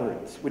clouded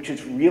leopards, which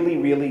is really,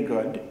 really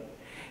good.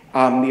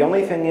 The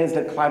only thing is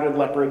that clouded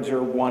leopards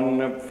are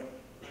one of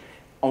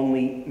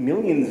only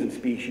millions of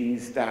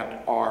species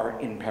that are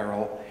in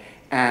peril.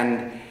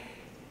 And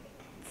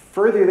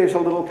further, there's a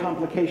little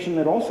complication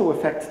that also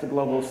affects the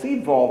global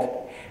seed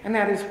vault, and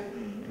that is,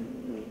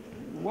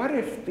 what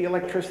if the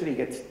electricity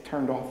gets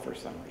turned off for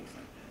some reason?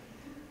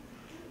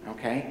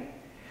 Okay?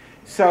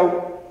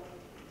 So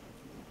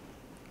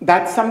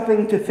that's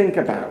something to think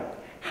about.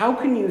 How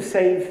can you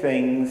save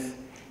things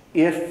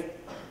if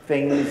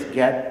things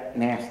get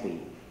nasty?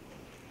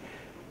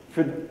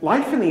 For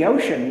life in the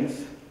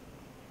oceans,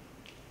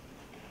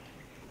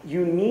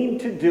 you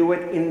need to do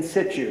it in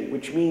situ,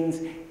 which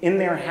means in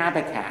their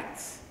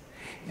habitats.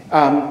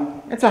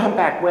 It's a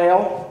humpback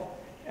whale,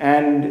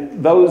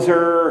 and those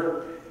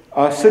are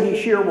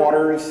sooty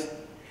shearwaters,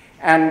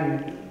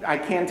 and I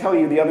can't tell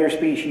you the other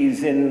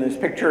species in this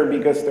picture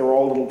because they're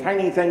all little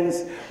tiny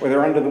things or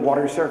they're under the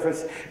water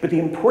surface. But the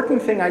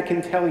important thing I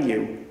can tell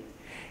you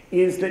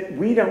is that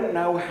we don't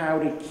know how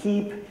to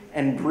keep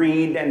and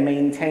breed and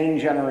maintain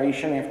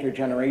generation after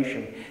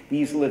generation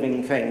these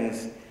living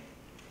things.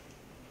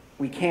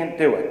 We can't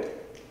do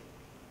it.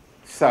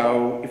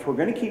 So if we're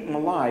going to keep them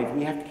alive,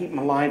 we have to keep them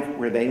alive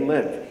where they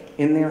live,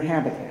 in their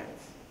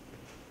habitats.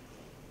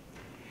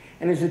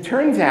 And as it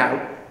turns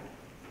out,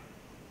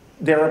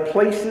 there are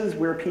places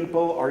where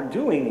people are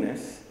doing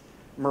this,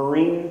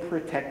 marine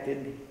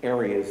protected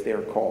areas,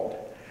 they're called.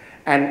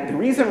 And the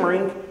reason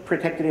marine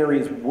protected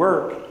areas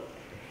work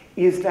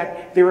is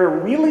that there are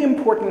really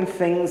important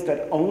things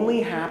that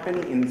only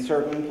happen in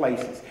certain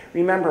places.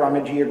 Remember, I'm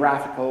a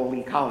geographical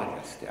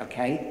ecologist,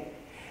 okay?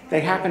 They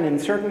happen in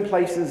certain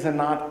places and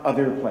not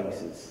other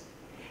places.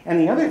 And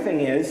the other thing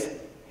is,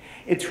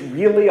 it's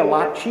really a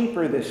lot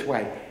cheaper this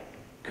way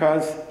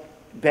because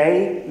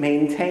they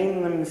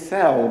maintain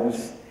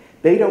themselves.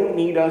 They don't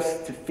need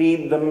us to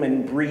feed them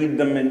and breed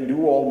them and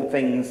do all the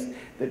things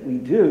that we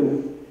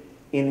do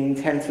in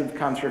intensive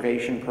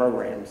conservation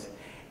programs.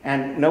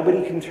 And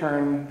nobody can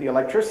turn the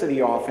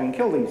electricity off and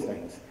kill these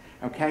things,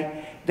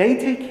 okay? They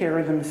take care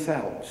of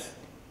themselves.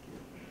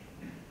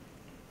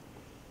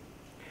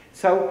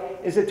 So,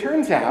 as it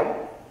turns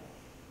out,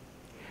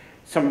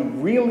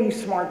 some really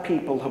smart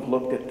people have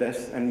looked at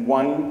this, and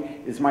one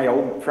is my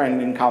old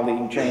friend and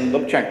colleague, Jane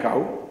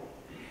Lubchenco,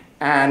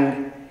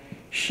 and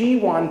she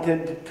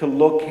wanted to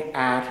look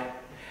at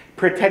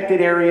protected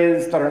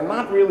areas that are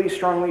not really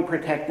strongly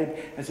protected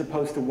as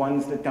opposed to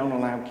ones that don't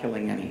allow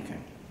killing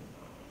anything.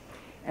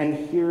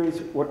 And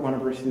here's what one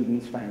of her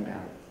students found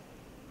out.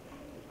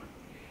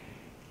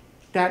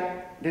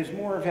 That there's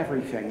more of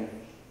everything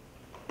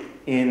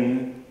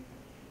in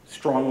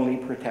strongly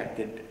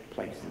protected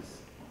places.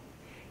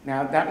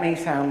 Now, that may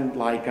sound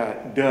like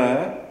a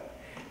duh,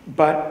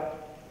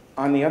 but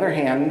on the other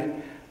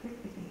hand,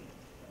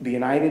 the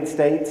United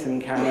States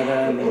and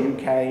Canada and the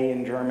UK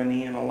and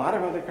Germany and a lot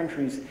of other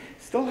countries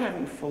still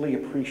haven't fully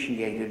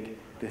appreciated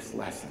this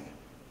lesson.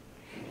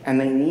 And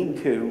they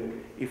need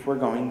to if we're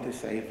going to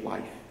save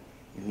life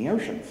in the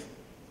oceans.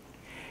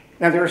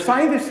 Now, there are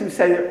scientists who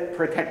say that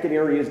protected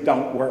areas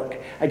don't work.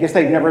 I guess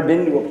they've never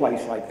been to a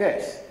place like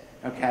this,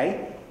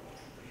 okay?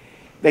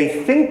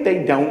 They think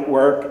they don't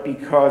work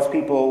because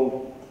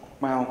people,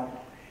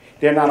 well,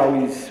 they're not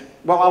always,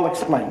 well, I'll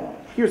explain.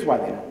 Here's why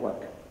they don't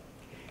work.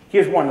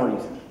 Here's one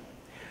reason.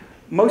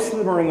 Most of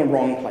them are in the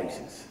wrong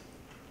places.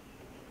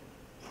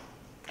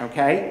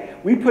 Okay?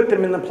 We put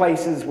them in the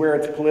places where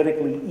it's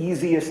politically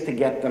easiest to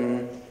get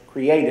them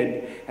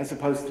created, as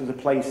opposed to the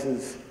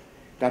places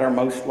that are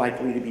most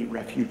likely to be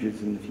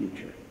refuges in the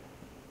future.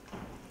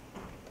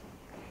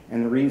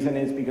 And the reason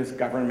is because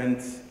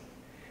governments,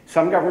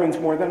 some governments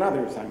more than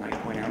others, I might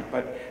point out,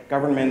 but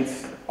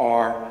governments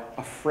are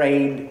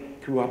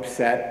afraid to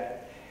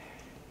upset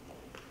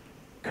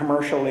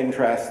commercial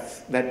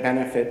interests that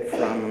benefit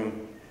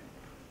from,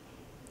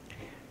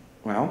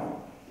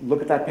 well,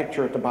 look at that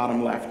picture at the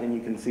bottom left and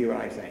you can see what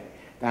I say.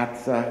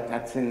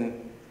 That's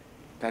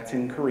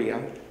in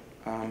Korea,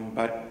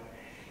 but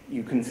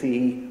you can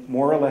see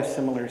more or less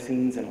similar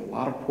scenes in a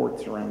lot of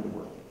ports around the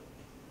world.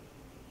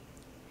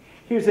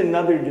 Here's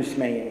another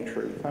dismaying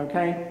truth,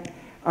 okay?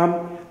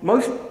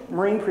 Most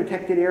marine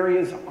protected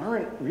areas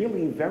aren't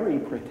really very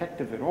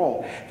protective at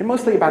all. They're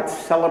mostly about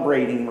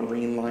celebrating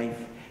marine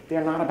life.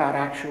 They're not about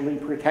actually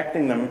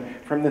protecting them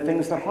from the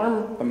things that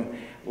harm them,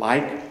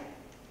 like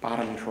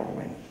bottom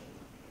trawling.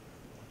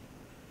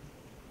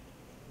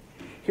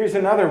 Here's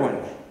another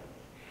one.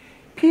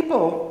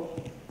 People,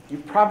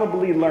 you've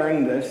probably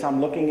learned this,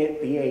 I'm looking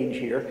at the age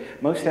here,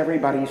 most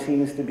everybody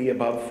seems to be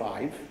above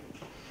 5.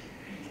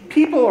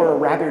 People are a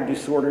rather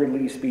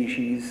disorderly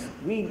species.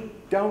 We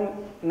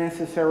don't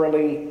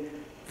necessarily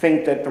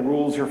think that the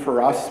rules are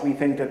for us, we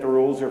think that the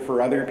rules are for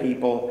other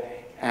people,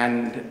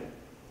 and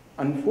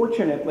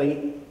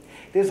unfortunately,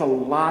 there's a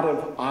lot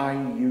of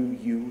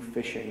IUU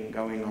fishing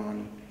going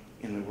on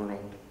in the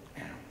world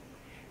now.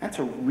 That's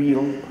a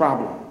real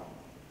problem.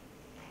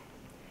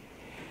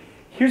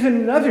 Here's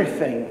another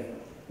thing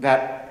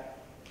that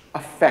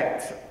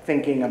affects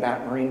thinking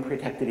about marine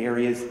protected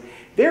areas.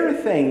 There are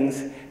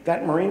things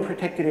that marine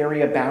protected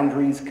area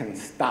boundaries can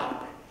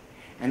stop,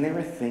 and there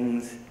are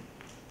things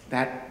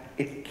that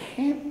they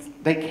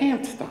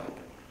can't stop.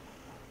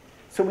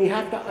 So we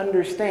have to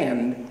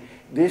understand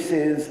this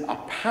is a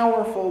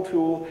powerful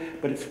tool,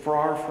 but it's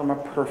far from a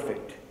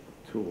perfect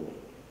tool.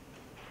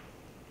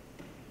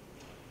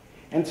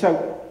 And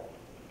so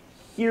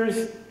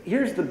here's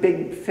the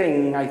big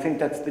thing. I think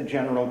that's the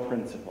general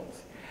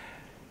principles.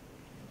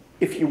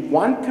 If you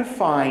want to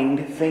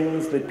find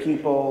things that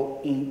people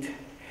eat,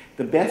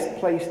 the best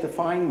place to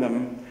find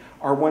them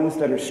are ones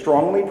that are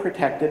strongly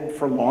protected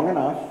for long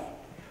enough,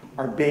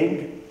 are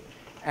big,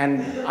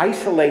 and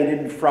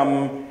isolated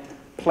from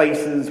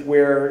places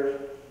where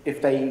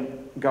if they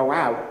go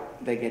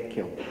out, they get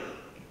killed.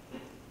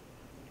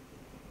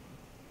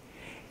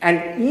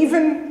 And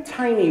even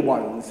tiny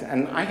ones,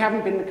 and I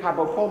haven't been to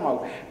Cabo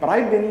Colmo, but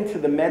I've been to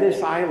the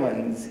Medes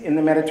Islands in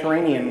the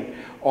Mediterranean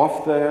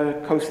off the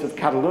coast of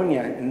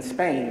Catalonia in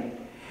Spain.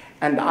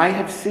 And I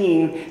have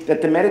seen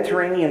that the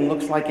Mediterranean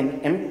looks like an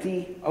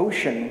empty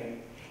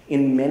ocean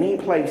in many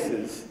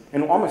places,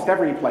 in almost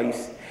every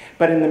place.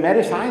 But in the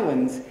Medes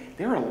Islands,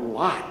 there are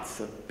lots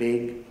of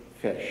big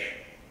fish.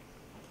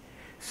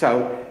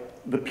 So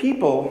the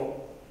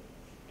people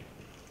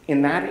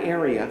in that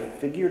area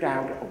figured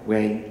out a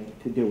way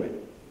to do it.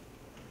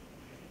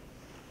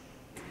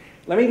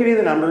 Let me give you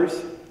the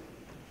numbers.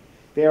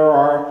 There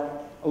are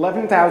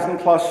 11,000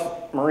 plus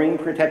marine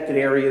protected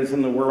areas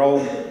in the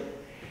world.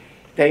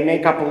 They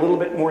make up a little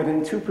bit more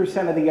than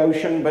 2% of the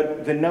ocean,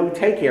 but the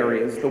no-take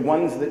areas, the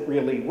ones that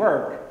really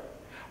work,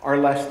 are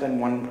less than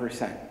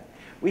 1%.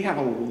 We have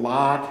a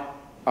lot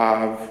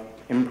of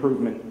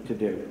improvement to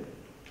do.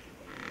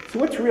 So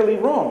what's really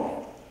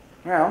wrong?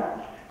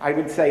 Well, I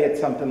would say it's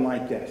something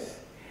like this.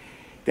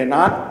 They're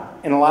not,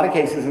 in a lot of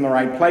cases, in the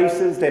right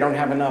places. They don't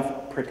have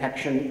enough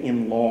protection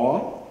in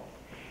law.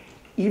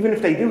 Even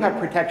if they do have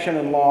protection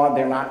in law,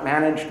 they're not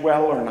managed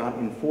well or not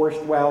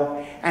enforced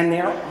well, and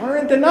there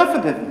aren't enough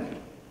of them.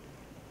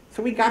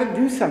 So we got to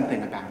do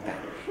something about that.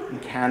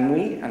 And can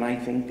we? And I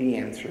think the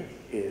answer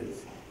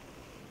is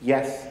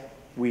yes,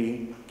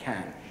 we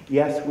can.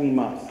 Yes, we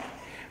must.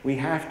 We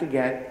have to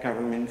get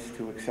governments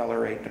to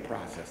accelerate the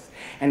process.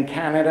 And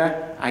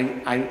Canada,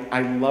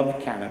 I love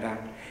Canada.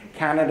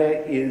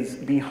 Canada is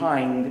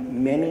behind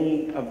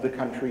many of the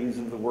countries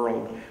of the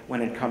world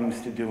when it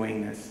comes to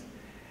doing this.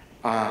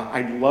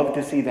 I'd love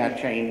to see that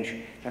change.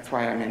 That's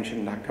why I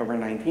mentioned October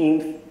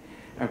 19th.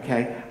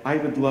 Okay, I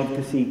would love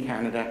to see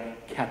Canada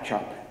catch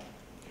up.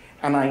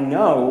 And I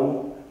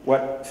know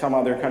what some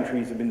other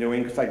countries have been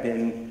doing because I've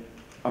been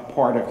a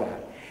part of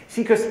that.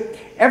 See, because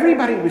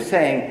everybody was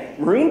saying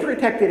marine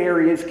protected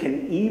areas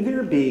can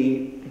either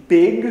be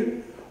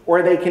big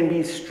or they can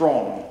be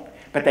strong,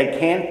 but they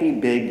can't be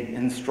big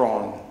and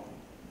strong.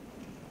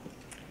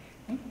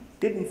 I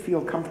didn't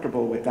feel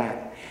comfortable with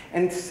that.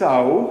 And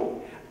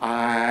so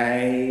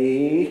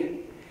I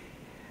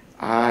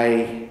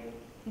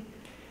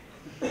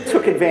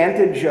took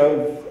advantage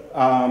of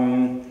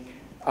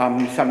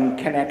some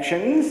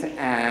connections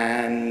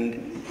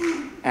and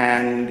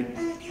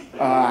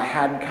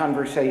had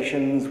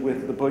conversations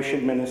with the Bush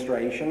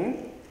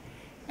administration,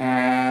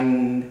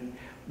 and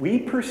we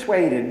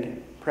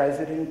persuaded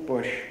President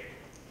Bush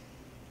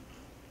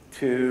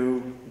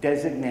to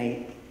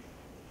designate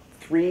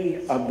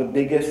 3 of the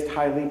biggest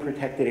highly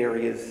protected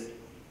areas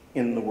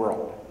in the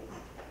world,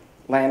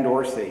 land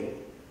or sea,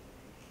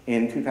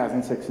 in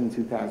 2006 and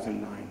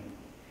 2009.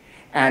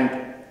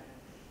 And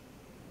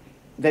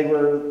they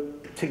were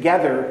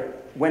together,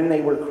 when they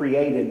were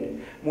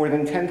created, more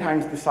than 10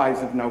 times the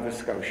size of Nova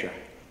Scotia.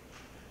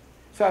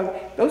 So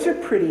those are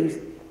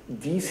pretty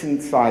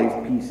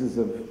decent-sized pieces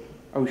of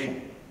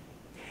ocean.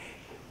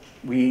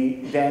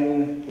 We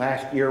then,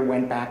 last year,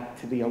 went back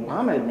to the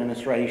Obama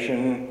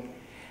administration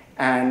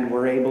and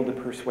were able to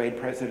persuade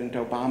President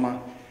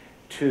Obama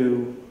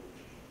to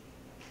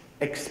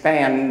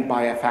expand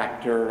by a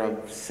factor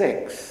of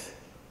 6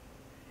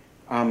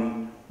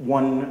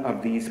 one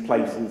of these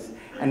places.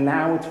 And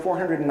now it's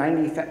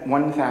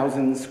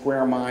 491,000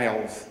 square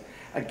miles.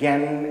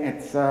 Again,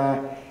 it's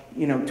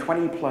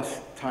 20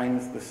 plus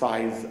times the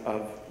size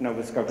of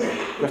Nova Scotia,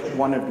 just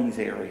one of these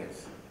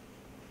areas.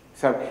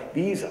 So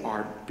these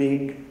are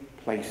big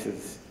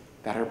places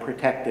that are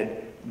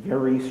protected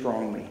very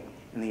strongly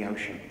in the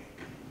ocean.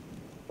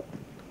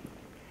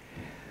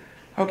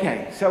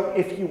 Okay, so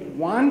if you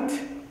want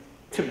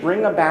to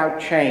bring about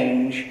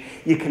change,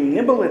 you can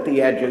nibble at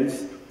the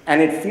edges,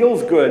 and it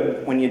feels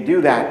good when you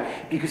do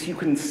that because you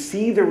can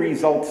see the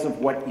results of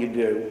what you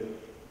do.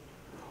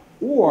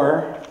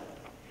 Or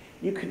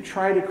you could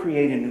try to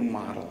create a new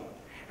model.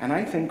 And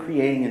I think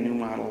creating a new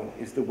model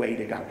is the way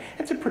to go.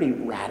 It's a pretty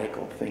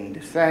radical thing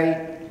to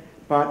say,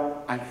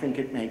 but I think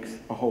it makes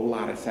a whole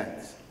lot of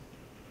sense.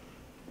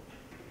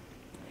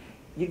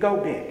 You go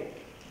big.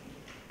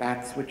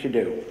 That's what you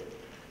do.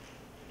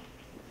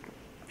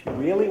 If you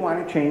really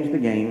want to change the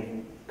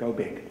game, go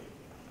big.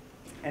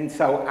 And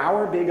so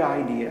our big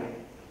idea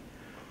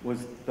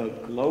was the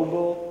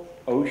Global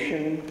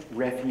Ocean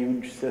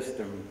Refuge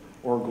System,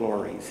 or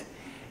GLORIES.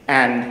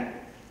 And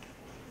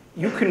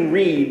you can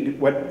read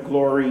what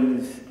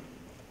GLORIES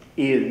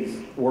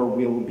is or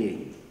will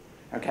be.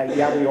 Okay,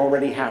 yeah, we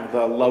already have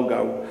the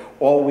logo.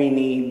 All we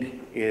need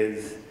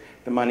is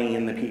the money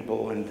and the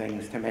people and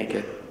things to make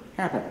it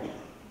happen.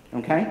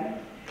 Okay?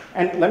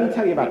 And let me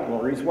tell you about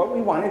GLORIES. What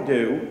we want to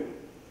do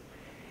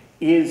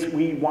is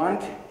we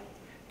want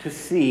to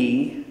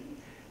see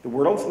the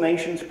world's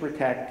nations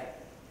protect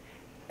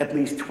at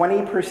least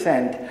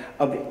 20%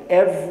 of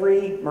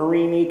every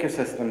marine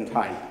ecosystem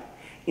type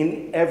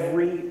in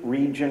every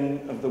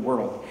region of the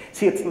world.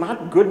 See, it's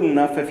not good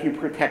enough if you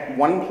protect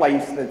one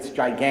place that's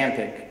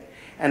gigantic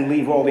and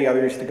leave all the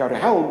others to go to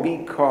hell,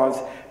 because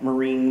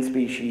marine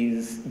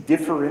species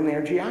differ in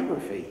their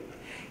geography.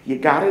 You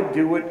gotta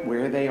do it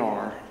where they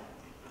are.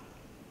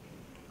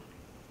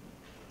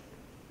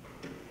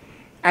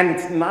 And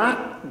it's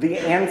not the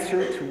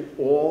answer to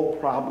all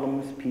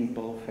problems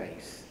people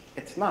face.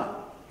 It's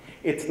not.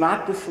 It's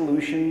not the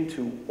solution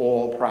to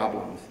all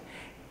problems.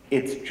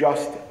 It's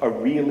just a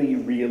really,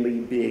 really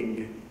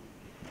big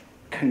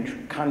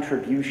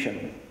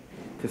contribution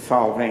to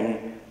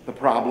solving the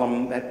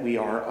problem that we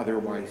are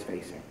otherwise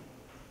facing.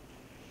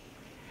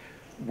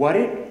 What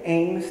it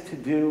aims to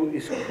do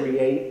is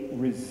create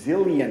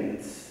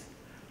resilience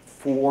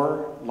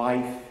for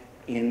life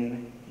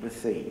in the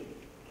sea.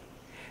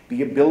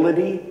 The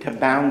ability to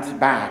bounce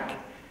back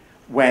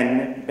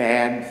when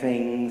bad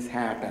things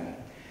happen,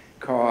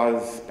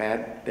 because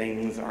bad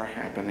things are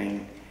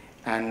happening,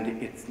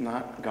 and it's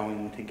not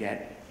going to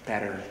get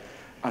better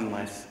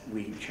unless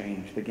we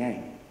change the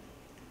game.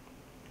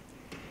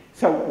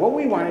 So what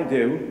we want to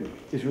do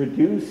is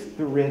reduce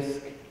the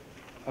risk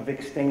of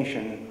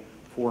extinction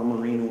for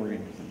marine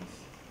organisms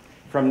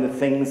from the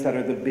things that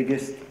are the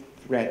biggest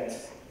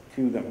threats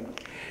to them.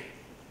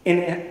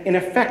 In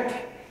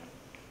effect,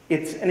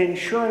 it's an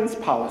insurance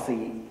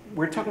policy.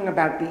 We're talking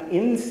about the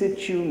in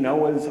situ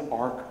Noah's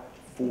Ark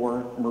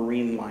for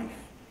marine life.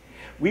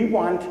 We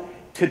want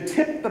to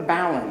tip the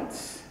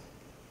balance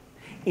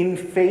in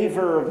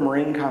favor of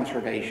marine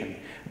conservation,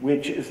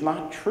 which is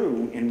not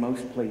true in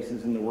most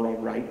places in the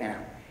world right now.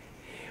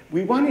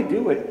 We want to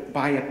do it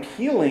by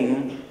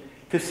appealing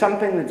to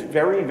something that's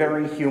very,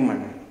 very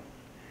human.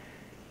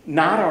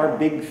 Not our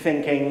big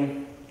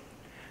thinking,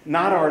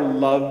 not our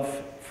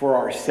love for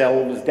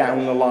ourselves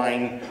down the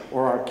line,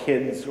 or our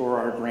kids or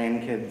our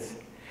grandkids.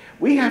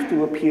 We have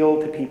to appeal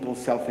to people's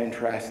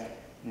self-interest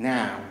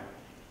now.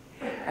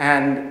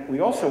 And we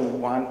also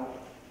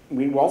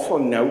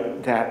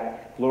note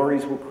that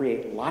GLORIES will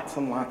create lots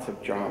and lots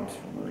of jobs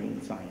for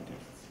marine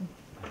scientists.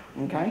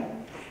 Okay?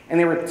 And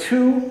there are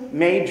two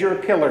major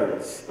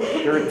pillars.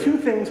 There are two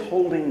things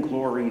holding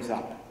GLORIES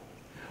up.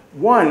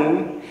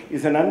 One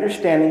is an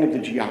understanding of the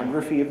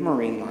geography of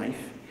marine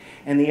life,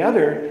 and the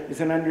other is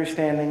an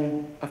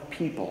understanding of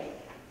people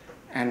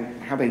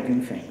and how they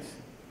do things.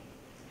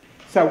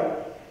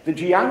 So the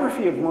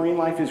geography of marine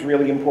life is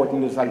really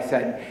important, as I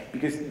said,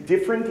 because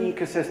different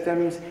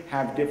ecosystems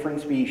have different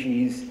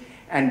species,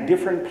 and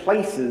different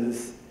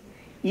places,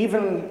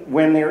 even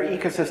when their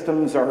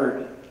ecosystems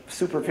are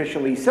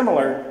superficially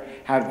similar,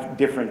 have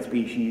different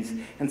species.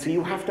 And so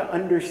you have to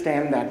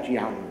understand that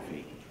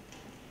geography.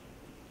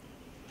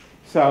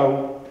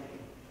 So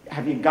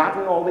have you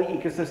gotten all the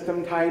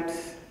ecosystem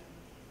types?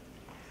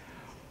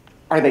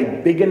 Are they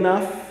big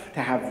enough to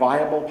have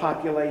viable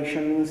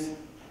populations?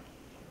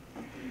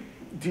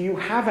 Do you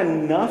have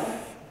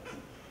enough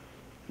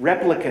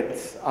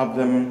replicates of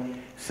them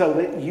so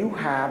that you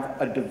have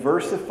a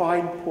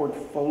diversified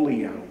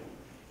portfolio?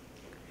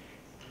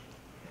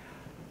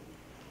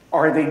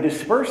 Are they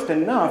dispersed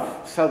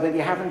enough so that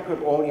you haven't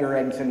put all your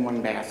eggs in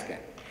one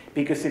basket?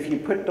 Because if you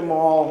put them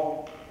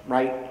all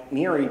right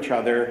near each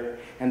other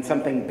and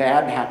something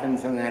bad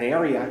happens in that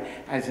area,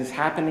 as is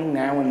happening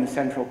now in the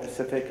Central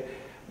Pacific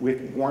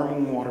with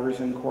warming waters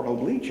and coral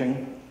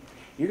bleaching,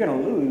 you're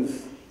going to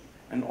lose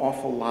an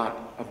awful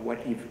lot of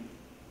what you've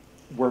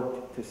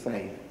worked to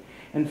save.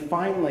 And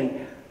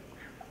finally,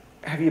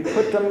 have you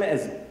put them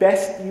as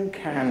best you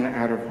can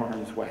out of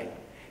harm's way?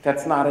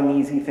 That's not an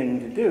easy thing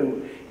to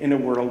do in a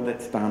world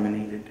that's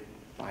dominated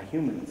by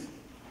humans.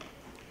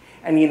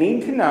 And you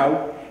need to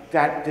know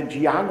that the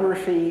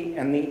geography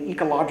and the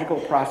ecological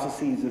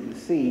processes of the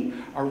sea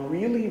are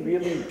really,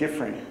 really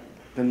different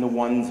than the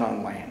ones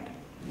on land.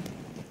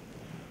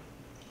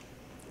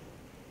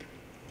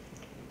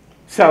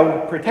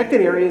 So protected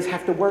areas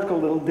have to work a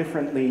little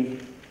differently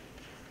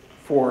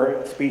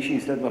for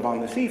species that live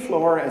on the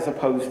seafloor as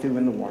opposed to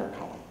in the water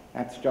column.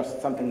 That's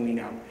just something we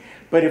know.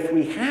 But if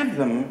we have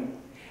them,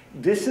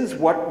 this is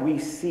what we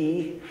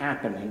see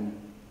happening.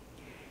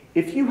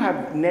 If you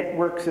have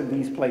networks of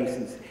these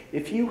places,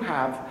 if you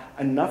have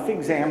enough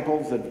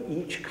examples of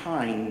each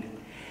kind,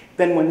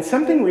 then when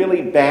something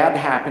really bad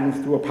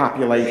happens to a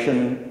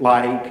population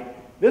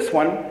like this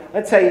one,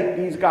 let's say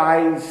these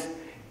guys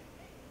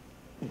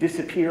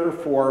disappear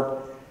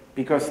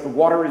because the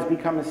water has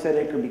become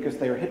acidic, or because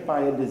they're hit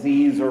by a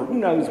disease, or who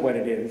knows what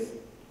it is.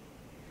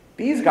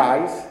 These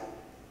guys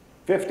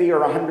 50 or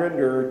 100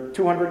 or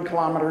 200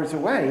 kilometers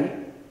away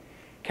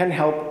can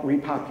help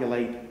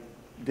repopulate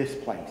this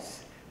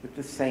place with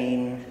the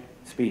same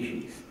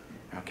species,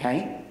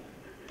 okay?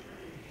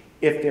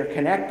 If they're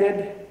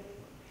connected,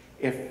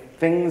 if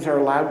things are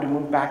allowed to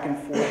move back and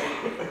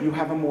forth, you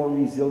have a more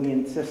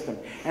resilient system.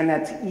 And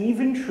that's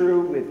even true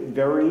with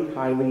very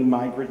highly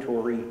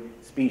migratory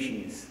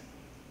species.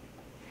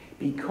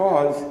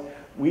 Because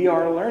we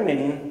are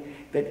learning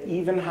that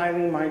even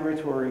highly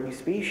migratory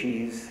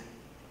species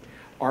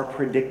are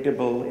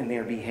predictable in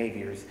their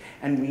behaviors.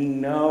 And we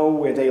know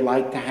where they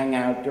like to hang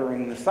out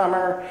during the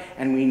summer,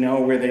 and we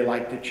know where they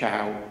like to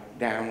chow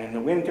down in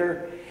the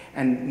winter.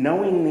 And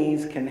knowing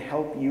these can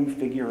help you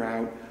figure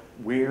out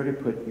where to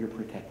put your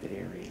protected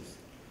areas.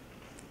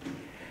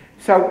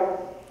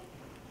 So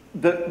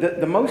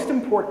the most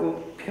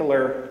important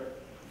pillar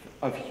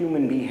of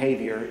human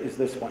behavior is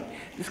this one.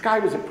 This guy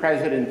was a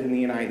president in the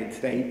United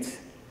States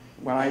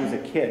when I was a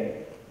kid.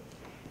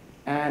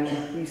 And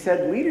he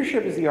said,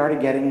 leadership is the art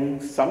of getting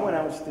someone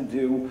else to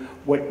do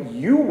what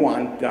you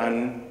want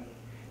done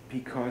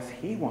because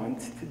he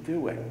wants to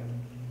do it.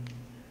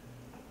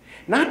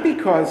 Not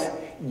because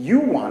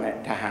you want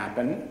it to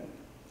happen.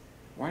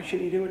 Why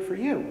should he do it for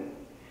you?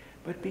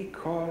 But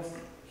because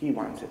he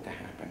wants it to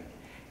happen.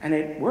 And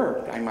it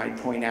worked, I might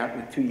point out,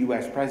 with 2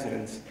 US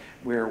presidents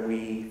where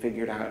we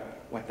figured out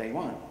what they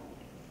want.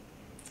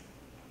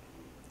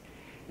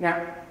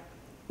 Now,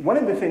 one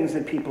of the things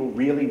that people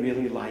really,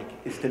 really like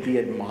is to be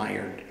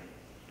admired,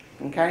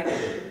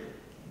 okay?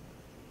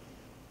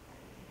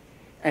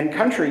 And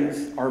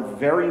countries are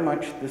very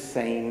much the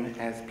same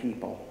as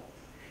people,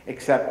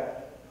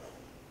 except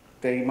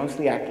they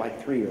mostly act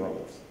like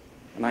 3-year-olds.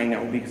 And I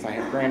know because I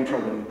have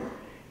grandchildren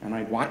and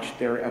I watched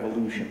their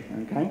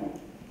evolution, okay?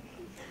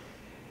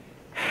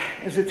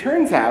 As it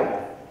turns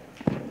out,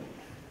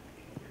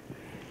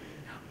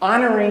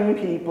 honoring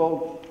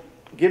people,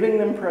 giving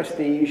them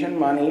prestige and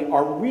money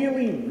are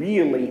really,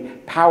 really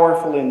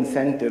powerful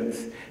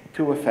incentives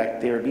to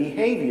affect their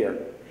behavior.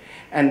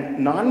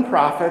 And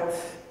nonprofits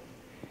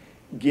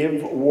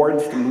give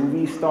awards to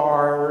movie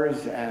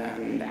stars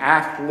and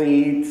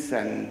athletes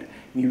and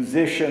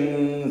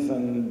musicians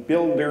and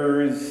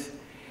builders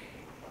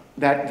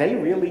that they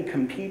really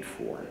compete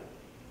for.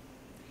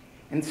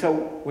 And so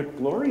what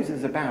Glories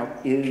is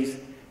about is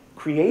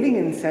creating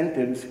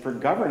incentives for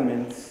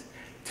governments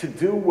to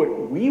do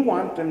what we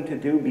want them to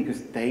do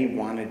because they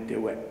want to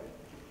do it,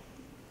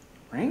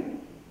 right?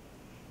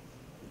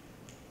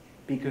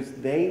 Because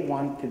they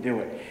want to do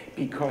it,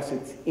 because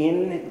it's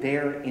in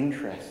their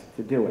interest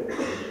to do it.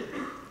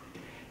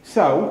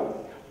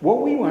 So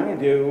what we want to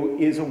do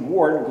is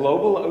award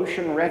Global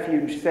Ocean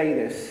Refuge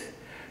status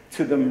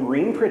to the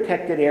marine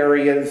protected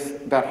areas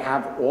that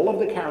have all of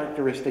the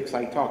characteristics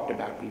I talked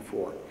about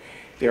before.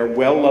 They're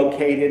well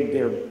located,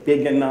 they're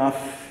big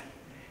enough,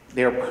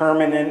 they're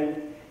permanent,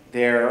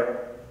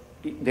 they're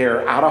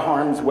out of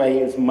harm's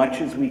way as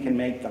much as we can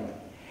make them.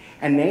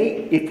 And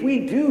if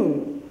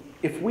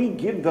we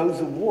give those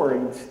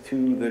awards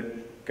to the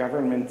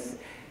governments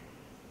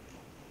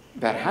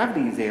that have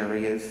these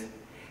areas,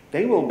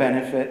 they will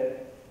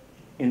benefit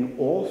in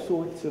all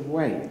sorts of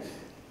ways.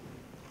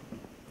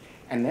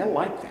 And they'll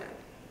like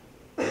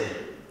that.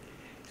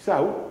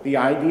 So the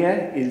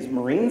idea is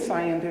marine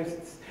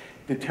scientists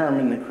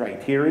determine the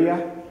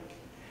criteria.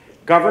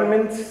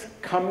 Governments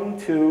come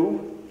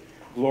to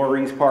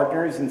Glories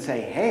partners and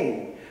say,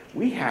 hey,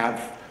 we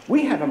have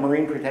a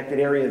marine protected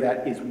area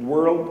that is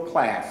world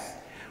class.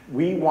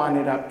 We want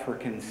it up for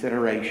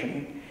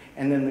consideration.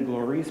 And then the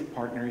Glories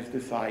partners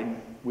decide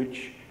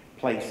which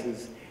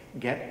places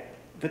get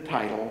the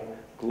title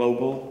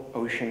Global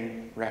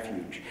Ocean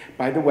Refuge.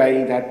 By the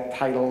way, that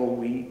title,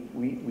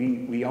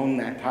 we own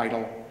that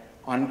title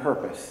on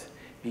purpose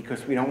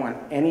because we don't want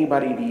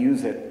anybody to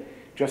use it,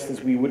 just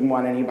as we wouldn't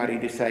want anybody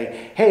to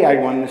say, hey, I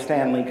won the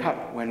Stanley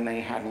Cup, when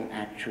they hadn't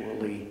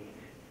actually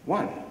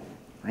won,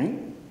 right?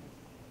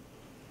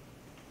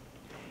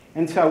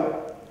 And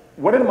so,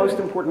 what are the most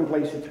important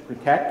places to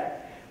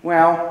protect?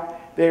 Well,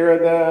 they're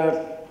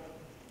the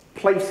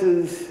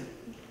places,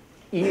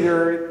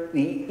 either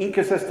the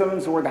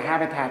ecosystems or the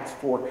habitats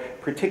for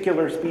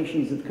particular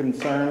species of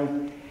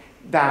concern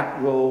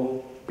that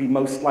will be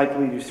most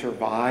likely to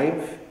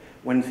survive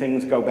when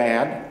things go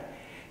bad.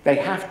 They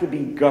have to be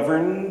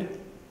governed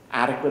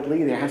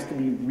adequately. There has to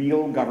be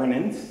real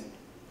governance.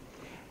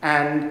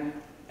 And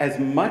as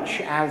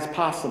much as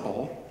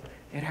possible,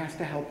 it has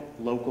to help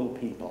local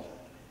people.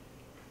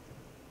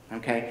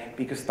 Okay?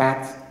 Because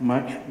that's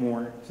much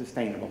more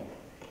sustainable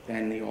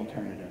than the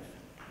alternative.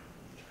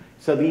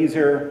 So these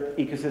are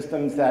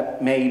ecosystems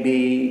that may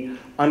be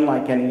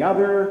unlike any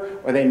other,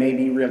 or they may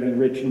be really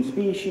rich in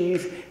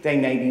species. They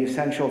may be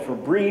essential for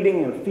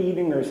breeding or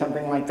feeding or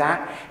something like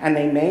that. And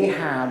they may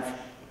have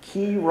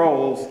key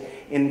roles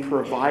in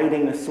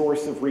providing a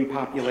source of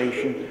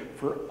repopulation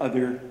for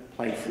other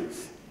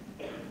places.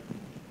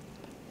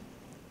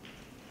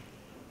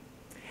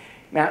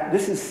 Now,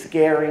 this is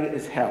scary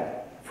as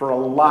hell for a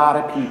lot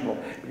of people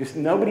because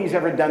nobody's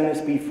ever done this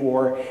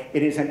before.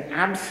 It is an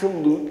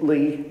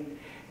absolutely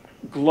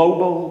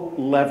global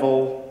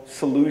level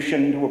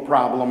solution to a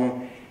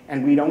problem,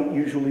 and we don't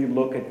usually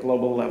look at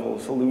global level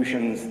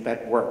solutions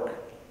that work,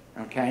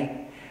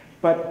 okay?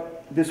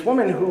 But this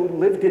woman who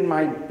lived in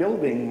my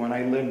building when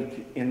I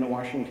lived in the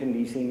Washington,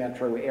 D.C.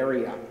 metro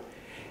area,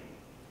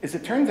 as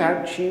it turns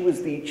out, she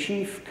was the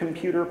chief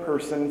computer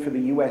person for the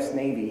US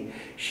Navy.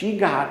 She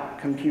got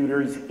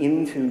computers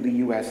into the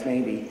US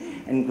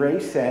Navy. And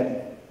Grace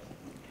said,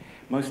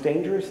 most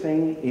dangerous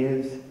thing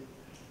is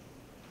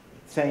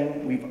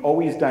saying we've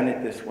always done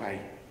it this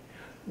way.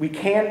 We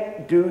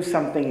can't do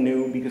something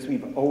new because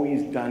we've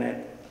always done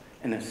it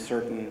in a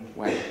certain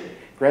way.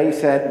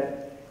 Grace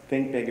said,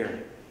 think bigger.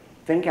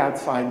 Think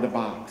outside the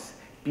box.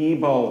 Be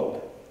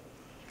bold.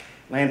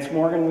 Lance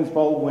Morgan was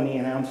bold when he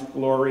announced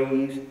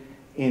Glories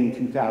in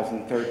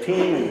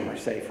 2013 in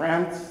Marseille,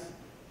 France.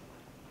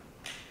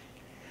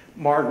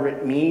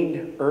 Margaret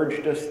Mead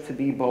urged us to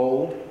be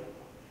bold.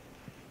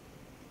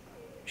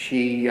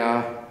 She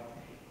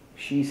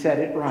said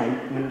it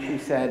right when she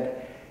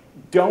said,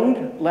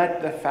 don't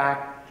let the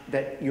fact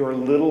that you're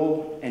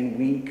little and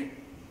weak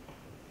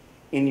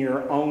in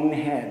your own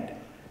head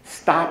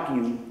stop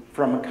you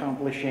from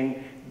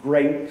accomplishing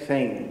great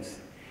things.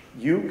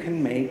 You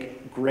can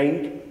make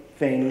great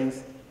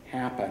things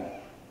happen.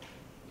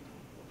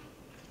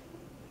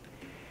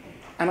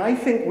 And I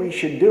think we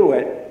should do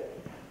it,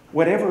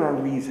 whatever our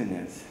reason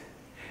is.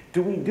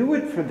 Do we do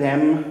it for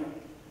them?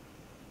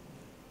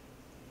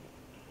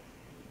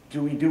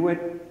 Do we do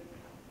it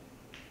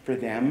for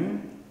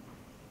them?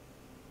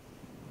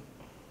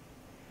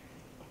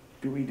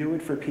 Do we do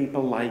it for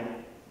people like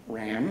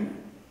Ram?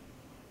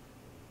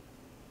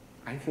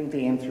 I think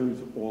the answer is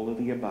all of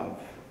the above.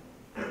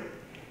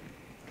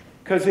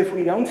 Because if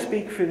we don't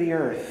speak for the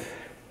earth,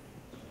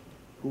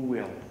 who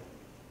will?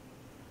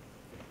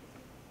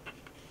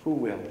 Who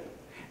will?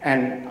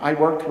 And I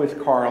worked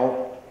with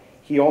Carl.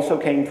 He also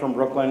came from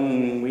Brooklyn,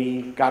 and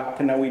we got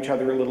to know each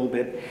other a little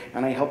bit,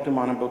 and I helped him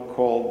on a book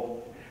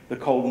called The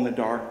Cold and the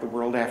Dark, The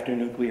World After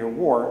Nuclear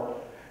War.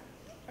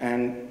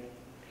 And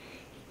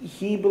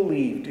he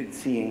believed in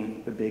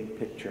seeing the big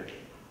picture.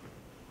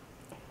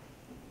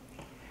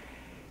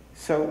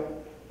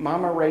 So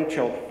Mama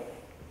Rachel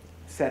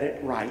said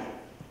it right.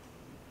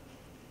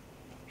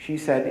 She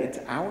said, it's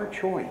our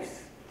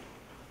choice.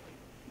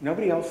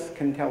 Nobody else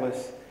can tell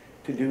us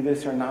to do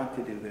this or not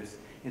to do this.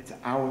 It's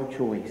our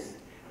choice.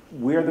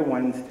 We're the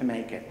ones to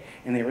make it.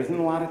 And there isn't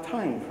a lot of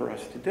time for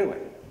us to do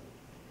it.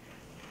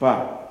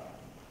 But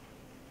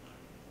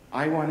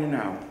I want to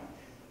know,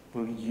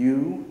 will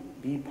you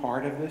be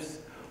part of this?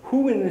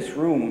 Who in this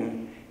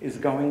room is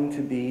going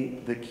to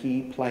be the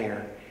key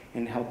player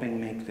in helping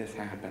make this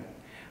happen?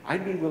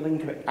 I'd be willing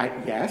to,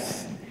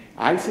 yes,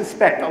 I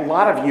suspect a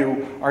lot of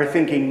you are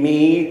thinking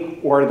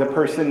me or the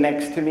person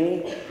next to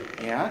me.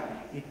 Yeah,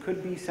 it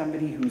could be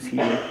somebody who's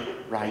here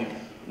right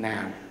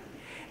now.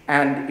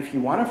 And if you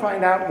want to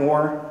find out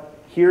more,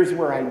 here's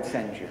where I'd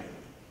send you,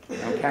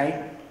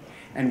 okay?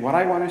 And what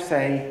I want to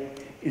say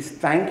is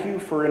thank you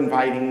for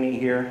inviting me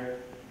here.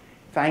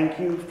 Thank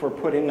you for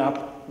putting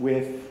up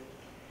with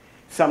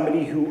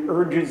somebody who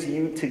urges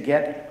you to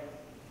get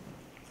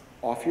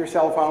off your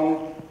cell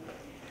phone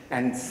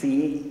and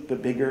see the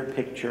bigger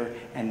picture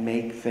and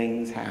make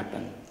things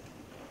happen.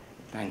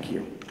 Thank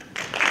you.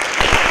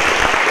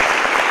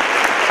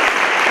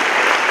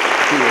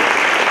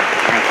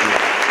 Thank you.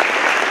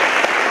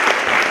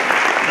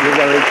 You're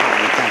very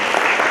kind, thanks.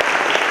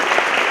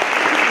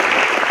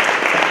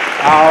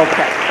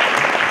 Okay.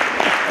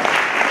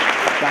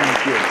 Thank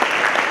you.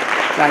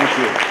 Thank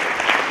you.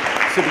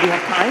 So do we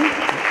have time?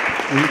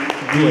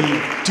 We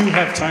do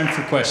have time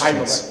for questions. I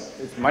will,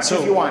 as much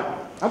as you want.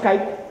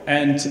 Okay.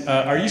 And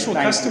our usual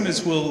custom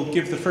is we'll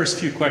give the first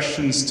few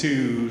questions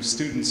to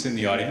students in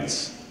the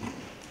audience,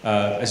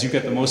 as you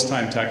get the most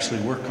time to actually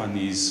work on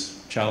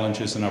these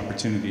challenges and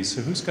opportunities.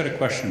 So who's got a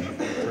question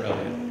for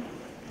Elliot?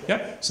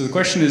 Yep. So the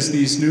question is,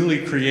 these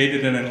newly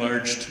created and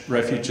enlarged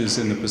refuges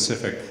in the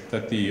Pacific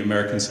that the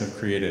Americans have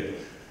created,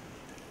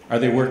 are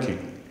they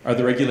working? Are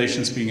the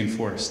regulations being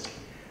enforced?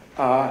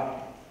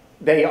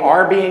 They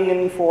are being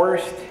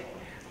enforced,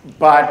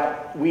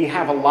 but we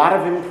have a lot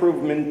of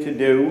improvement to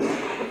do,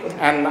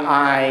 and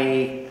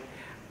I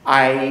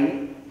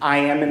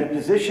am in a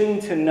position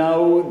to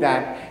know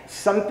that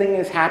something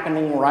is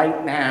happening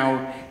right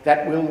now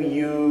that will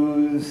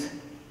use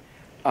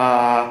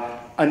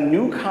a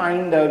new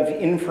kind of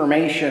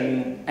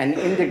information and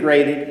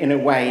integrate it in a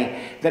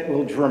way that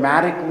will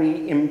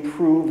dramatically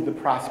improve the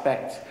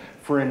prospects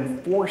for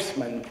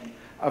enforcement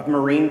of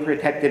marine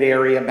protected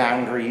area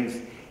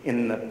boundaries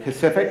in the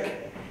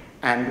Pacific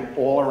and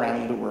all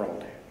around the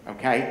world,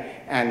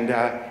 okay? And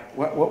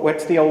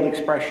what's the old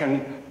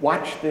expression?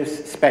 Watch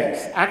this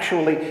space.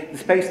 Actually, the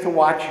space to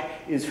watch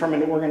is from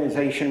an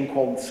organization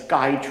called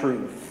Sky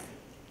Truth,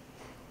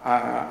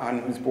 on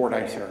whose board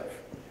I serve,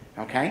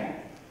 okay?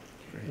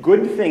 Great.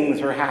 Good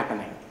things are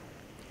happening.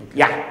 Okay.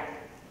 Yeah.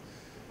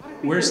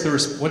 What's the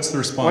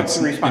response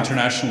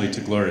internationally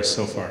to Glorious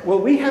so far? Well,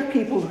 we have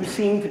people who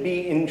seem to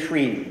be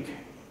intrigued.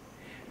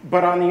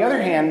 But on the other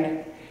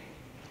hand,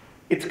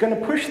 it's going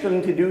to push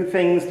them to do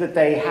things that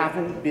they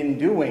haven't been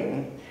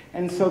doing.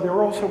 And so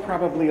they're also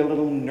probably a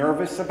little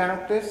nervous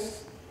about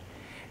this.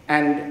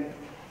 And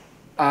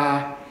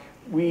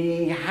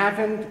we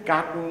haven't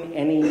gotten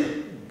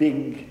any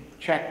big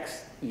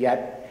checks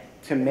yet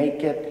to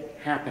make it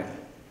happen.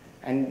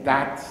 And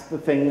that's the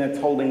thing that's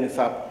holding us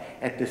up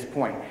at this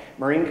point.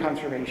 Marine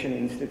Conservation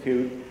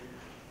Institute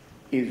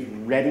is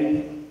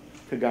ready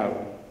to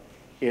go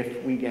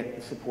if we get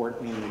the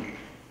support we need.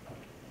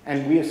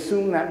 And we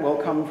assume that will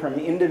come from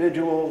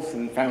individuals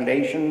and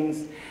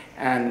foundations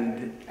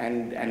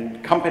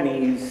and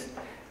companies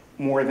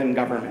more than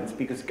governments,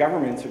 because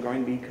governments are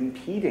going to be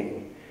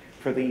competing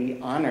for the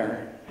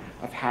honor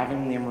of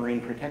having their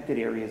marine protected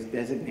areas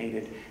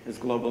designated as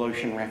global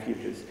ocean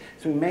refuges.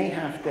 So we may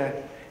have to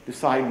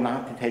decide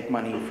not to take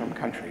money from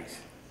countries.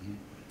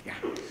 Yeah.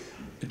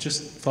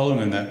 Just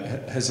following on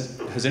that,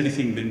 has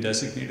anything been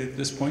designated at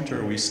this point, or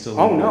are we still?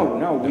 Oh, no.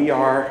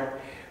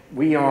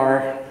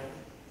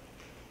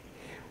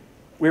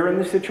 We're in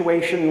the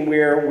situation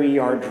where we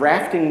are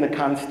drafting the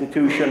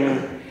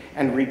Constitution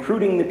and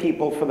recruiting the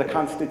people for the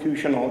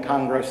Constitutional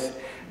Congress,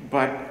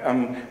 but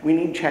we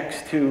need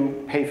checks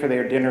to pay for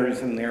their dinners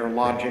and their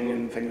lodging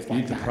and things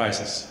like that. Need the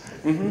prizes.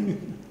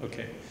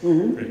 Okay,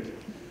 great.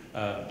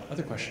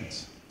 Other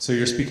questions? So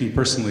you're speaking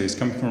personally as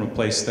coming from a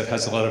place that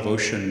has a lot of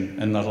ocean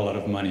and not a lot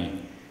of money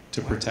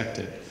to protect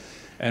it.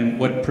 And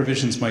what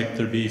provisions might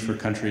there be for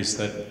countries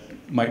that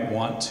might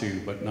want to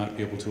but not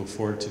be able to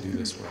afford to do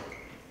this work?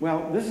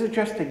 Well, this is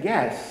just a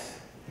guess,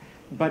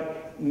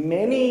 but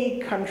many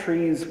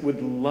countries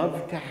would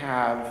love to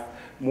have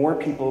more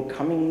people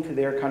coming to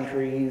their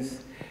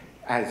countries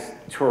as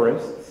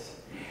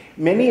tourists.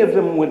 Many of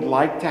them would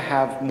like to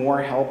have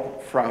more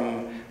help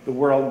from the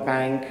World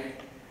Bank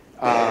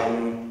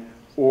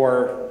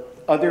or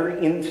other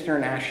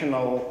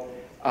international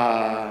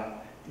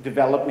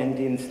development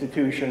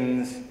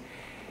institutions.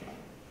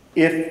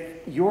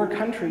 If your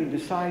country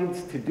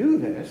decides to do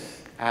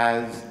this,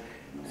 as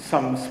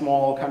some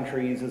small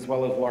countries as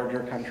well as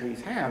larger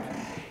countries have,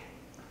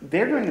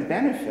 they're going to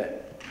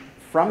benefit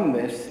from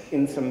this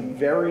in some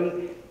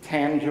very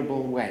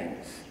tangible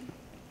ways.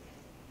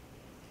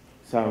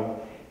 So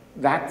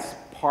that's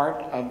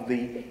part of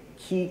the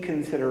key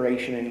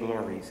consideration in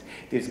Glories.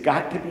 There's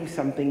got to be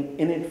something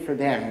in it for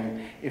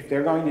them if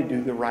they're going to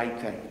do the right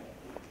thing.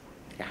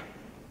 Yeah.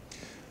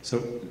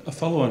 So a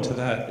follow-on to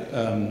that,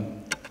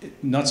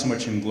 not so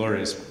much in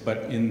Glories,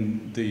 but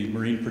in the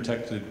marine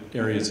protected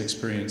areas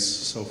experience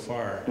so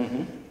far,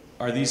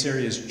 are these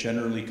areas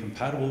generally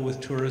compatible with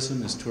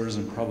tourism? Is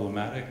tourism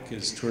problematic?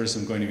 Is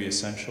tourism going to be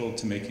essential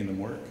to making them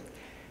work?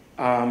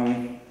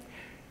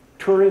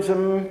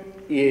 Tourism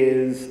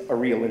is a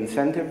real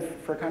incentive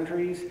for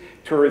countries.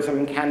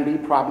 Tourism can be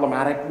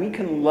problematic. We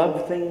can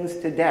love things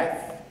to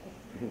death,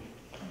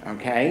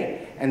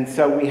 okay? And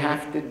so we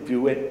have to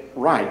do it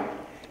right.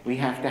 We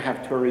have to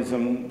have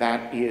tourism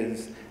that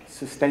is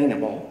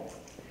sustainable.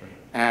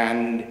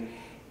 And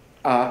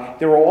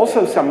there are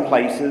also some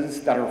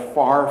places that are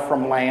far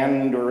from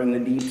land or in the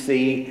deep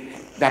sea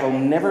that'll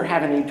never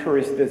have any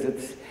tourist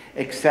visits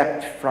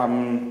except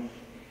from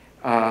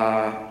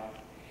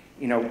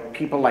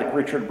people like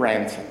Richard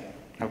Branson,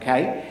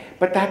 okay?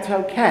 But that's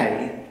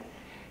okay,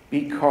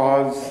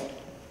 because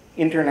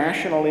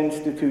international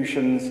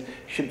institutions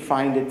should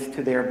find it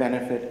to their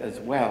benefit as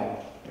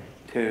well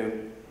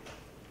to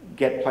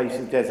get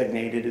places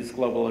designated as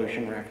global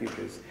ocean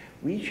refuges.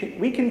 We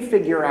can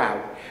figure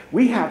out,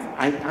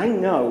 I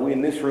know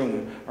in this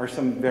room are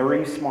some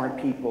very smart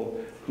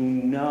people who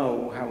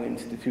know how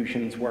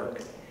institutions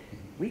work.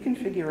 We can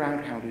figure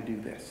out how to do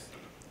this.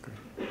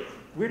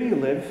 Where do you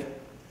live?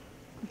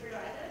 Where do I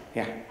live?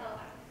 Yeah. Halifax.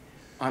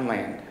 On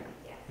land?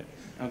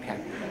 Yeah. Okay.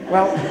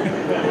 Well,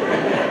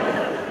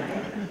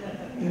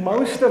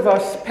 most of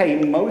us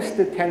pay most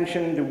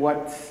attention to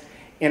what's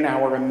in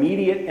our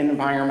immediate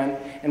environment,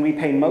 and we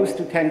pay most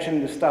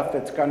attention to stuff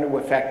that's going to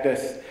affect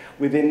us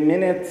within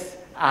minutes,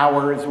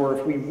 hours, or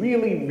if we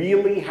really,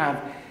 really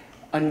have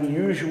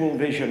unusual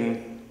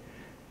vision,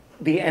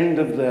 the end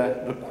of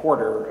the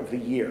quarter of the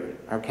year,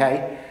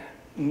 okay?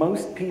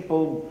 Most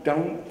people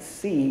don't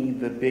see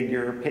the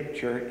bigger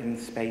picture in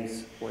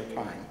space or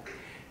time.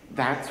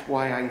 That's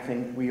why I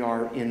think we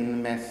are in the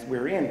mess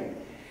we're in.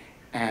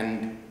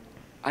 And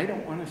I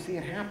don't want to see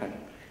it happen.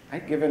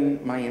 I've given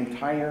my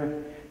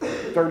entire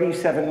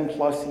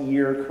 37-plus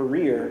year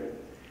career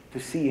to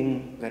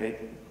seeing that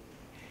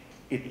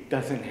it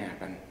doesn't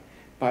happen.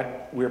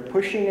 But we're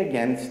pushing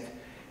against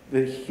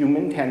the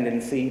human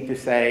tendency to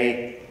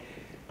say,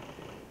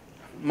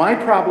 my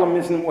problem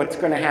isn't what's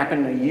going to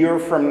happen a year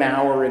from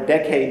now or a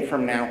decade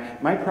from now.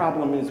 My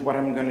problem is what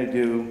I'm going to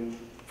do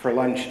for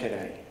lunch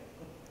today.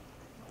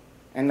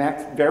 And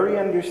that's very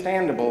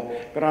understandable.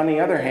 But on the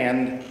other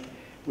hand,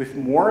 with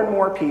more and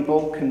more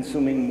people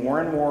consuming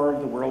more and more of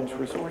the world's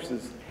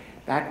resources,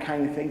 that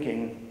kind of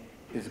thinking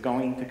is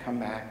going to come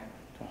back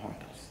to haunt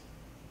us.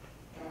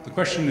 The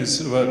question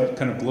is about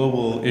kind of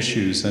global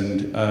issues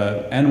and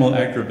animal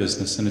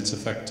agribusiness and its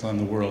effect on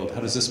the world. How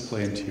does this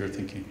play into your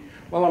thinking?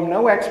 Well, I'm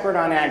no expert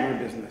on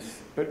agribusiness,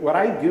 but what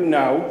I do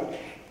know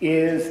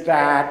is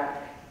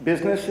that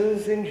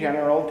businesses in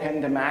general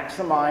tend to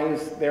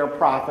maximize their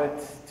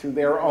profits to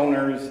their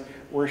owners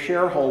or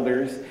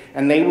shareholders,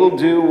 and they will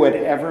do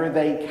whatever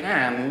they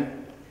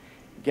can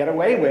get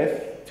away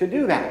with to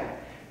do that.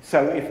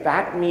 So if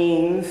that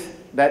means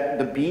that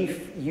the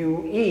beef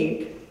you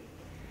eat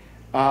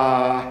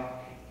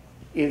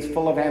is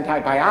full of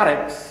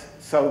antibiotics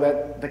so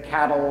that the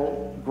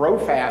cattle grow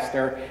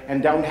faster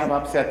and don't have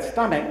upset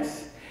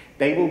stomachs,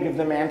 they will give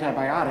them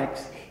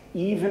antibiotics,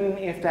 even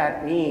if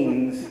that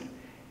means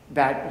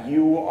that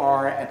you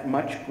are at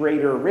much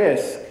greater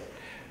risk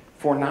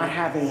for not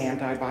having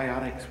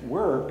antibiotics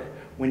work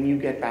when you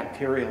get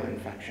bacterial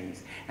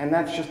infections. And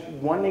that's just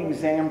one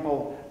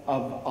example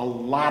of a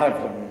lot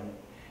of them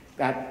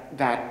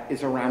that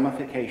is a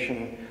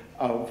ramification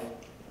of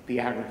the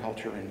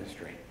agriculture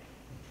industry.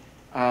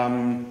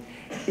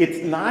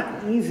 It's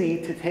not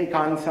easy to take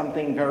on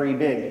something very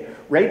big.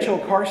 Rachel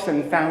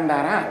Carson found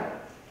that out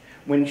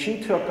when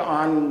she took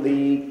on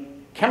the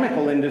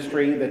chemical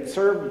industry that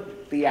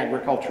served the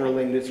agricultural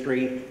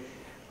industry.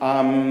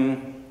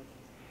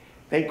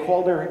 They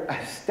called her a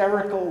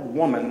hysterical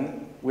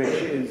woman, which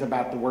is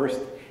about the worst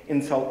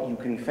insult you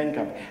can think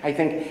of. I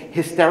think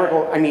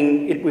hysterical, I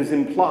mean, it was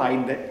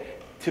implied that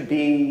to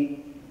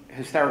be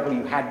hysterical,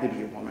 you had to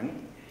be a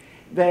woman.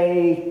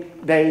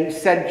 They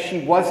said she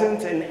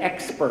wasn't an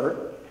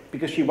expert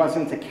because she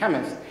wasn't a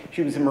chemist.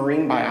 She was a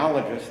marine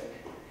biologist.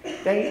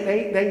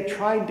 They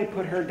tried to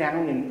put her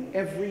down in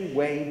every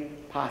way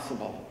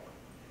possible.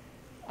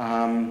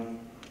 I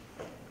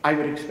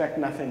would expect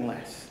nothing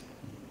less.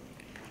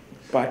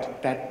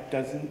 But that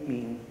doesn't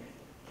mean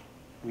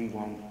we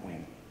won't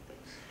win.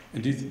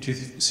 And do you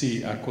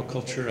see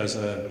aquaculture as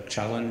a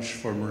challenge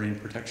for marine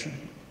protection?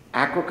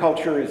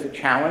 Aquaculture is a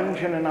challenge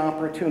and an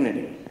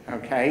opportunity,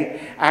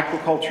 okay?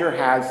 Aquaculture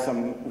has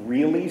some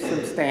really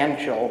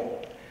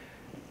substantial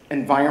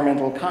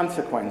environmental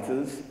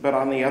consequences, but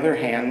on the other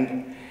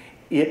hand,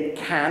 it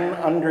can,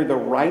 under the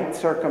right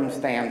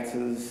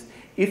circumstances,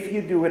 if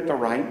you do it the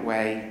right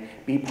way,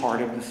 be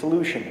part of the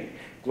solution.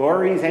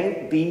 Glories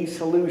ain't the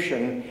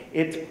solution,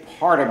 it's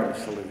part of the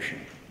solution.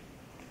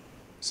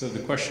 So the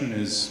question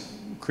is,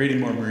 creating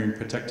more marine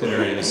protected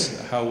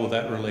areas, how will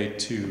that relate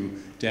to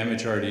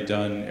damage already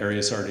done,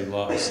 areas already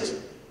lost?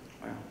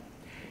 Well,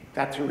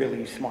 that's a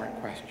really smart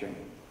question.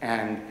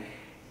 And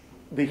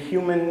the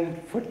human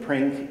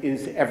footprint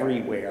is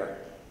everywhere.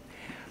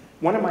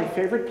 One of my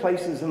favorite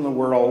places in the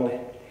world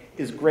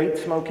is Great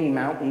Smoky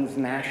Mountains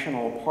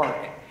National Park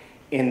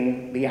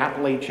in the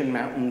Appalachian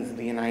Mountains of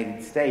the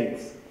United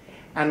States.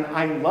 And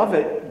I love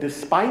it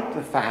despite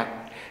the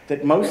fact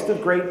that most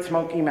of Great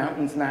Smoky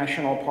Mountains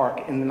National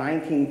Park in the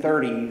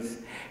 1930s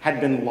had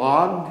been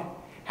logged,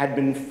 had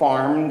been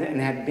farmed,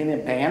 and had been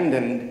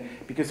abandoned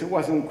because it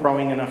wasn't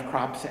growing enough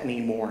crops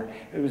anymore.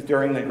 It was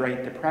during the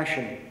Great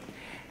Depression.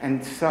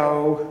 And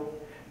so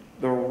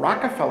the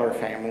Rockefeller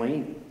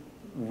family,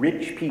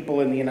 rich people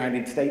in the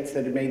United States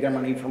that had made their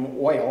money from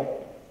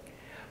oil,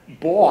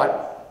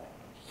 bought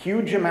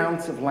huge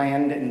amounts of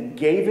land and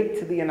gave it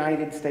to the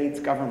United States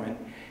government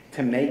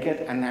to make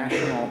it a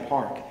national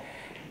park.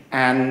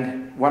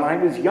 And when I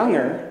was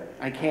younger,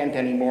 I can't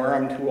anymore,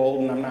 I'm too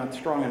old and I'm not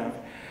strong enough,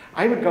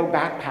 I would go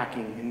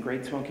backpacking in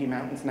Great Smoky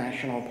Mountains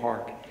National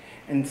Park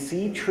and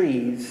see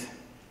trees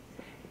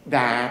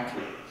that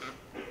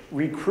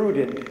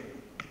recruited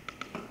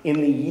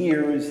in the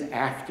years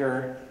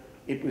after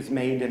it was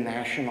made a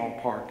national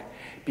park,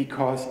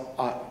 because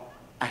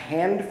a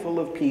handful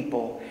of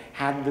people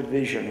had the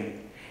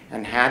vision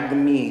and had the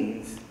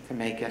means to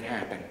make it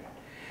happen.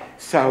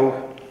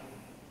 So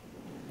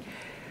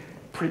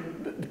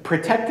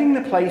protecting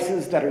the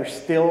places that are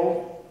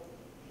still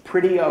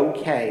pretty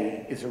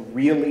okay is a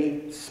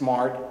really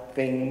smart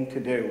thing to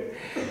do.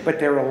 But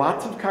there are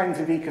lots of kinds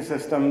of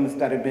ecosystems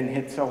that have been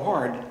hit so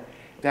hard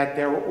that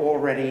they're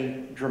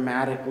already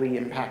dramatically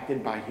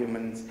impacted by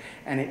humans,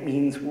 and it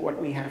means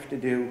what we have to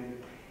do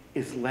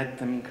is let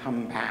them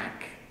come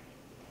back.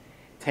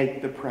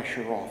 Take the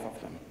pressure off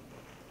of them.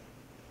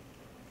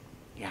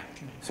 Yeah,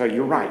 so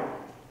you're right.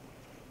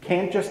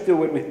 Can't just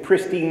do it with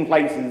pristine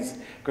places,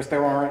 because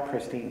there aren't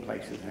pristine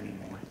places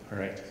anymore. All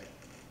right.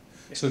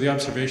 So the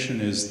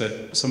observation is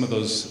that some of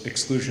those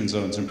exclusion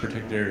zones and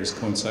protected areas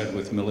coincide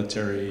with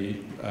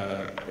military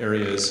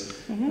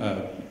areas,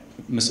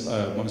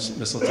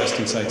 missile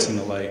testing sites and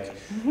the like.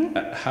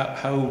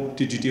 How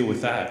did you deal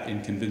with that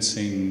in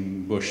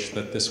convincing Bush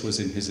that this was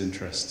in his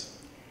interest,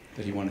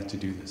 that he wanted to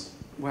do this?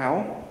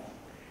 Well,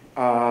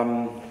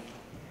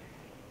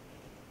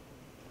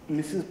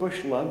 Mrs.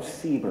 Bush loves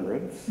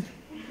seabirds.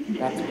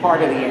 That's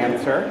part of the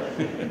answer.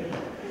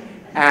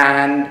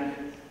 And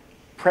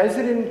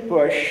President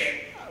Bush,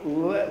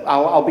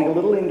 I'll be a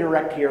little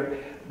indirect here,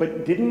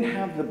 but didn't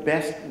have the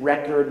best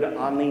record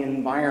on the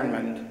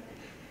environment.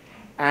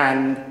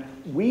 And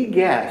we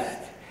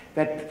guessed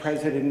that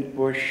President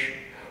Bush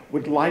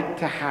would like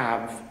to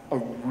have a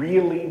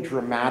really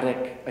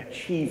dramatic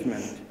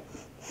achievement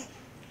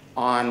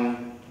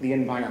on the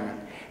environment.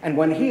 And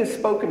when he has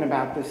spoken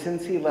about this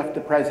since he left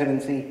the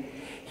presidency,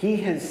 he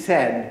has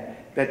said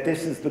that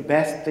this is the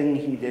best thing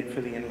he did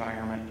for the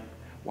environment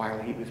while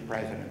he was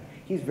president.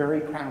 He's very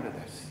proud of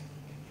this.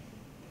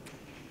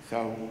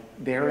 So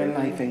therein,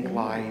 I think,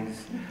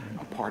 lies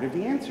a part of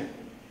the answer.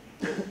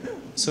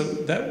 So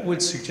that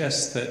would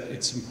suggest that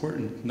it's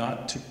important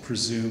not to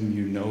presume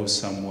you know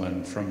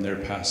someone from their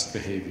past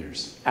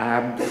behaviors.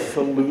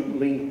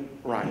 Absolutely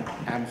right.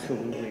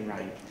 Absolutely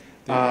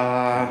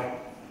right.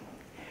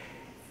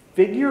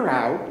 Figure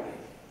out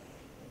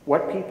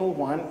what people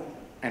want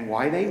and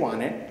why they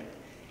want it,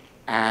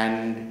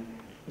 and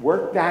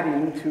work that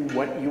into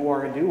what you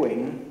are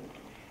doing,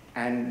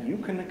 and you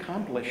can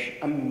accomplish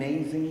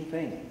amazing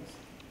things.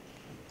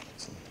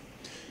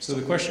 So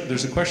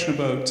there's a question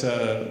about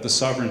the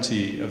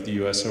sovereignty of the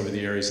U.S. over the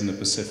areas in the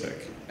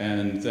Pacific,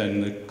 and then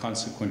the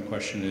consequent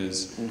question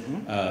is,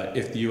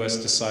 if the U.S.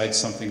 decides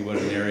something about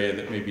an area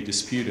that may be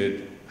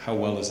disputed, how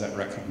well is that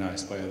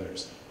recognized by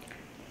others?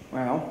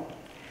 Well,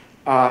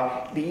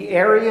 the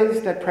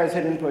areas that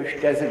President Bush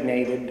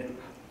designated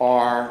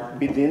are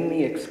within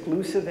the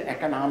exclusive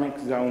economic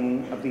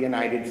zone of the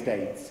United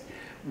States.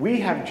 We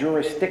have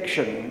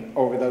jurisdiction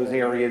over those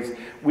areas.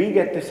 We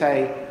get to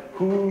say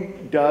who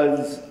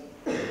does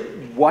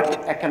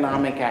what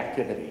economic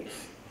activities.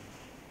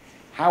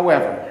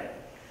 However,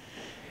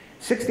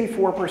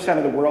 64%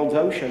 of the world's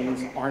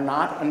oceans are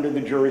not under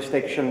the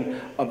jurisdiction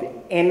of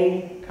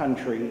any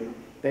country.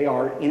 They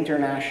are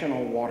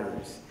international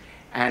waters.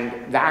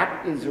 And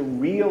that is a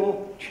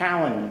real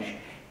challenge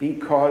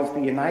because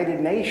the United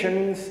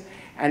Nations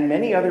and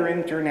many other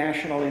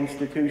international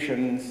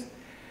institutions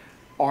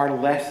are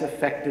less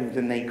effective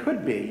than they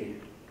could be.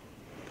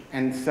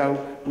 And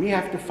so we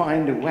have to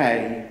find a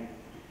way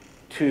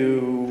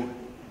to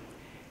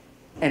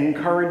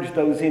encourage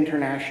those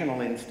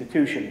international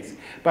institutions.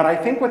 But I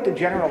think what the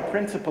general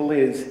principle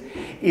is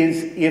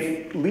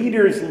if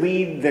leaders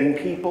lead, then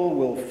people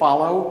will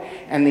follow.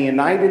 And the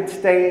United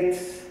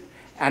States,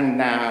 and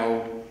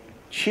now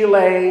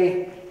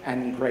Chile,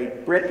 and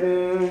Great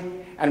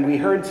Britain, and we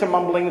heard some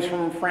mumblings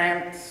from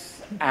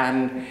France,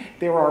 and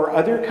there are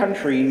other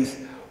countries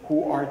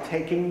who are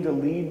taking the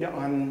lead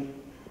on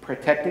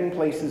protecting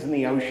places in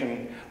the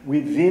ocean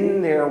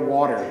within their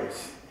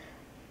waters.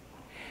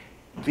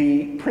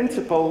 The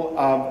principle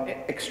of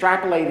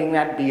extrapolating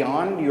that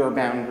beyond your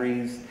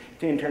boundaries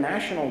to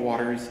international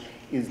waters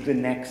is the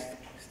next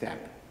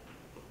step,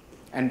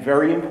 and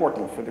very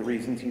important for the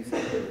reasons you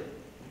said.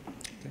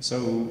 Okay,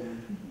 so,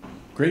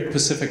 Great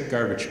Pacific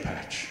Garbage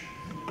Patch.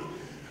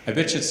 I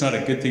bet you it's not a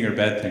good thing or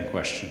bad thing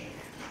question.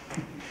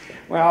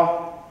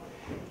 Well,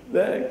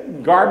 the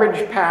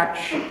garbage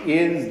patch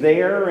is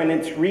there and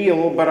it's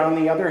real, but on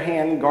the other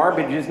hand,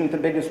 garbage isn't the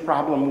biggest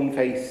problem we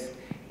face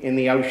in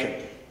the ocean.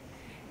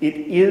 It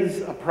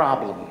is a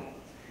problem,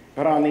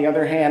 but on the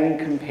other hand,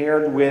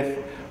 compared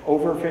with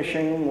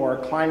overfishing or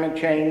climate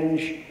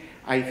change,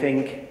 I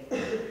think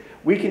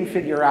we can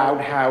figure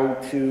out how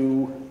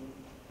to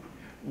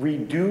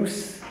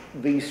reduce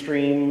the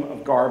stream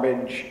of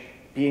garbage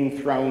being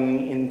thrown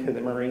into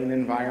the marine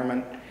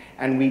environment,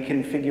 and we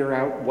can figure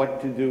out what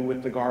to do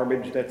with the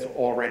garbage that's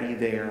already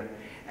there.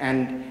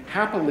 And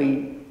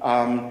happily,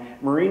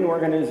 marine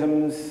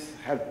organisms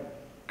have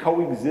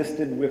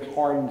coexisted with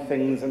hard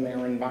things in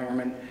their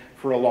environment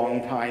for a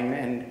long time,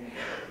 and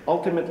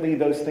ultimately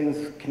those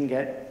things can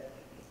get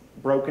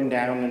broken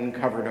down and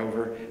covered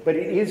over. But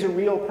it is a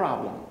real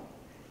problem,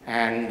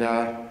 and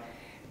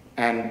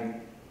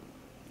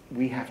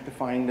we have to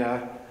find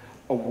a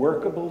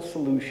workable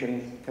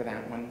solution to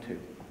that one too.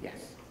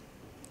 Yes.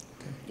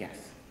 Okay.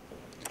 Yes.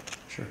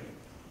 Sure.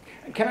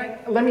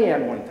 Let me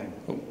add one thing.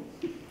 Oh.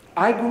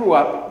 I grew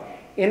up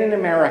in an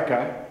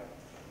America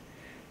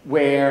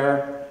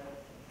where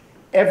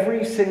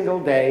every single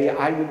day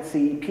I would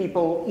see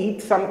people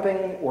eat something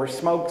or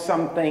smoke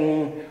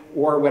something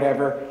or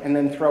whatever and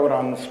then throw it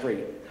on the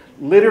street.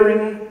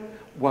 Littering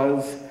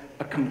was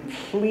a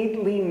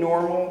completely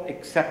normal,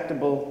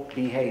 acceptable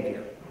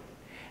behavior.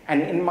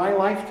 And in my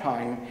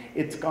lifetime,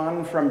 it's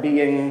gone from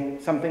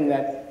being something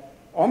that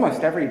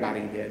almost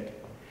everybody did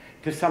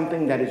to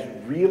something that is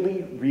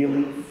really,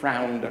 really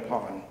frowned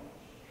upon.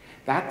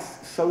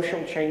 That's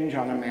social change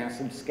on a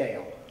massive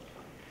scale.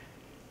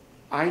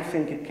 I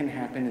think it can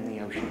happen in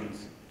the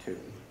oceans, too.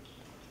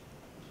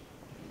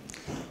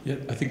 Yeah,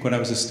 I think when I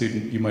was a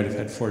student, you might have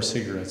had 4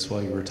 cigarettes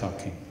while you were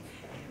talking.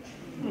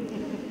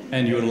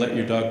 And you would have let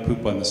your dog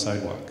poop on the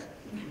sidewalk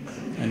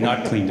and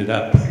not cleaned it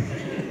up.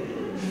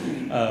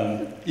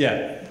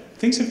 Yeah,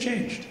 things have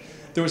changed.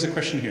 There was a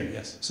question here,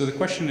 yes. So the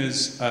question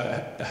is,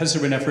 has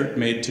there been effort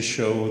made to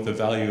show the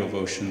value of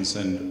oceans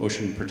and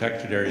ocean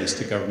protected areas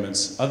to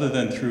governments other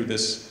than through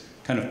this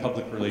kind of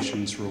public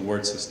relations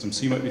reward system?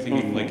 So you might be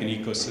thinking like an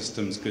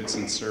ecosystems, goods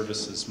and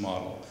services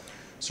model,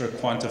 sort of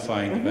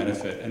quantifying the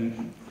benefit.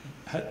 And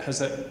has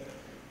that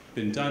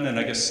been done? And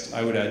I guess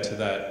I would add to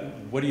that,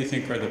 what do you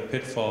think are the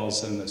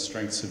pitfalls and the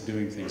strengths of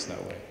doing things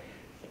that way?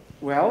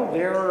 Well,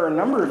 there are a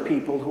number of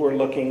people who are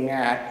looking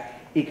at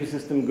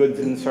ecosystem goods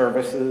and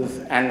services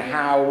and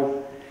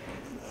how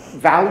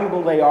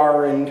valuable they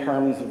are in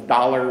terms of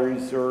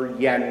dollars or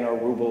yen or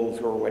rubles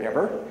or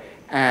whatever,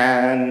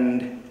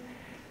 and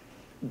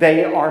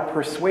they are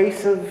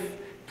persuasive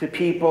to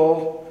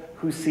people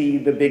who see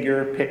the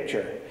bigger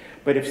picture.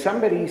 But if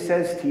somebody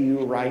says to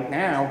you right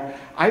now,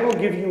 I will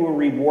give you a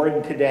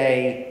reward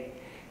today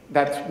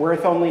that's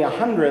worth only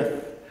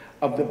 100th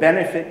of the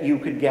benefit you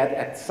could get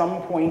at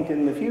some point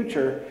in the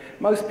future,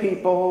 most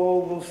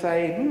people will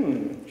say,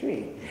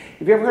 gee.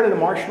 Have you ever heard of the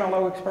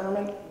marshmallow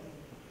experiment?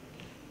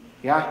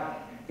 Yeah?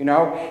 You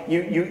know,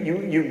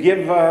 you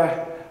give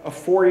a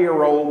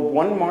 4-year-old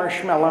one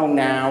marshmallow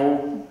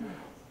now,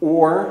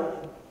 or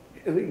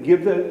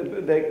give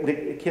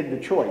the kid the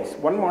choice.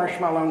 One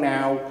marshmallow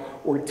now,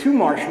 or 2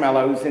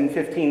 marshmallows in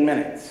 15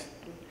 minutes.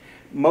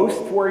 Most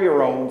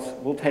 4-year-olds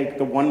will take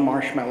the 1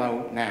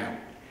 marshmallow now.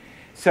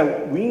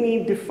 So we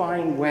need to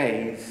find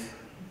ways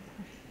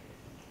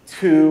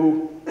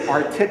to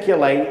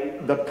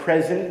articulate the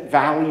present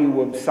value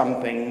of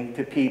something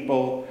to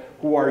people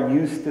who are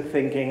used to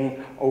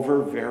thinking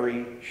over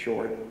very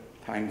short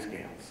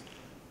timescales.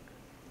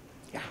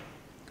 Yeah.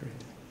 Great.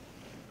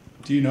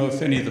 Do you know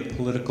if any of the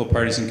political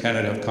parties in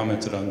Canada have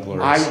commented on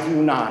GLORIS? I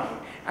do not.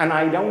 And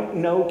I don't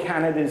know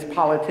Canada's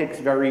politics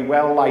very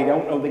well. I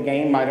don't know the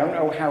game. I don't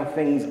know how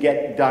things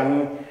get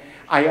done.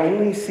 I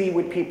only see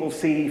what people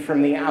see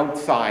from the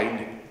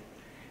outside.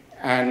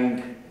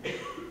 And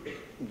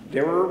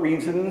there are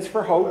reasons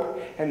for hope,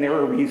 and there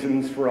are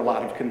reasons for a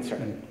lot of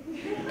concern.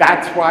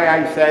 That's why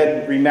I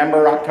said,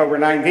 remember October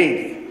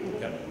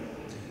 19th. Yep.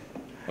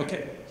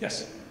 Okay,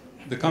 yes.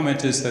 The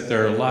comment is that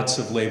there are lots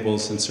of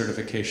labels and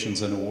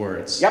certifications and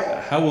awards.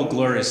 Yep. How will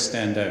GLORIS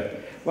stand out?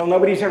 Well,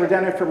 nobody's ever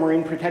done it for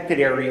marine protected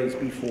areas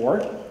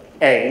before,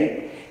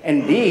 A.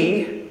 And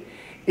B,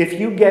 if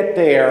you get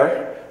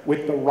there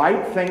with the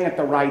right thing at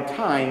the right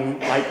time,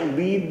 like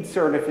LEED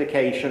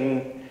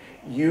certification,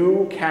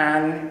 you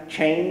can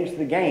change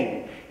the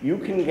game. You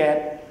can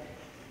get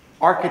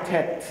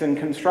architects and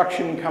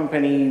construction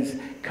companies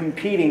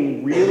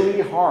competing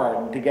really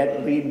hard to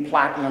get LEED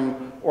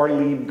Platinum or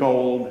LEED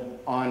Gold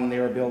on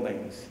their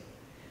buildings.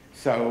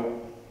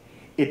 So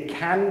it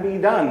can be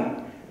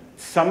done.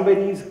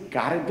 Somebody's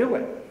got to do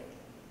it.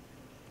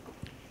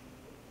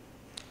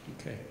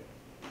 Okay.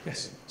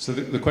 Yes. So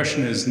the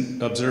question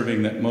is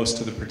observing that most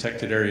of the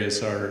protected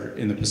areas are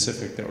in the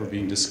Pacific that were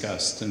being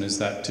discussed, and is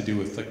that to do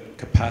with the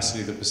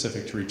capacity of the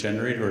Pacific to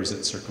regenerate, or is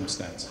it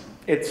circumstance?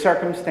 It's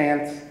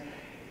circumstance.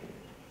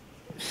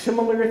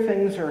 Similar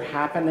things are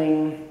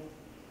happening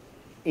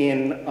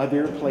in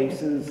other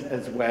places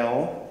as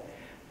well.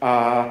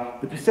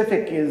 The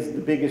Pacific is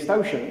the biggest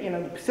ocean. You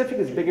know, the Pacific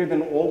is bigger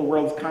than all the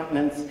world's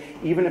continents,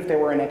 even if there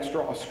were an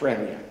extra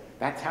Australia.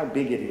 That's how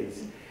big it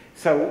is.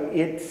 So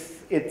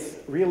it's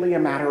really a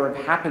matter of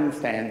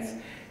happenstance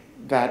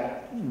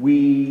that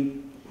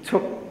we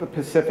took the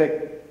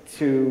Pacific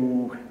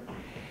to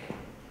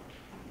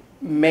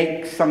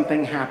make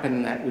something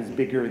happen that was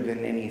bigger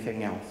than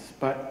anything else.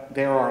 But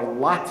there are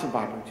lots of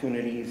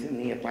opportunities in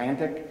the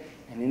Atlantic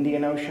and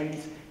Indian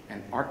Oceans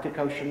and Arctic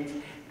Oceans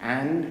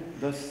and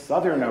the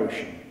Southern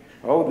Ocean.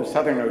 Oh, the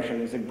Southern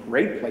Ocean is a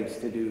great place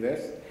to do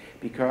this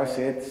because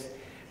it's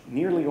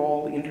nearly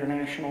all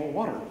international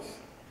waters.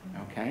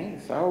 Okay,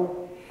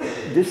 so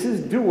this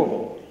is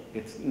doable.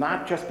 It's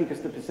not just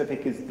because the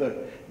Pacific is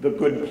the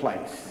good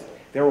place.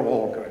 They're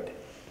all good.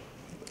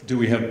 Do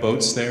we have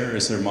boats there?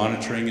 Is there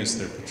monitoring? Is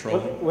there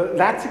patrolling? Well,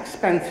 that's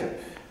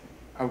expensive,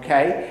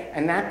 okay?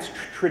 And that's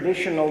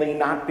traditionally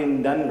not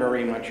been done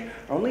very much.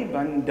 Only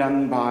been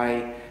done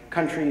by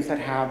countries that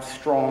have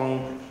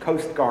strong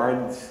coast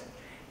guards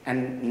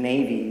and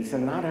navies,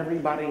 and not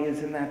everybody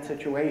is in that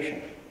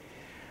situation.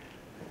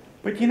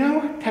 But you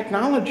know,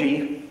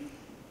 technology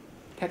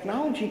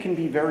can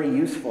be very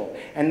useful,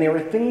 and there are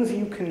things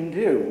you can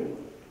do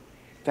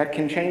that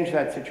can change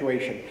that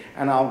situation.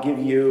 And I'll give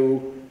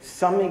you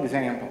some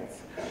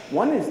examples.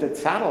 One is that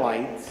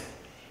satellites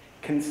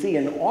can see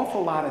an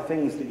awful lot of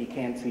things that you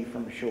can't see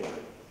from shore.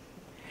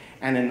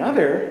 And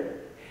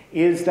another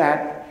is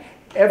that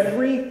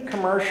every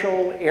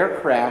commercial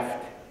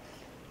aircraft,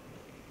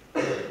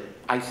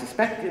 I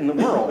suspect in the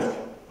world,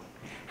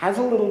 has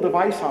a little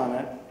device on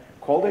it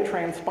called a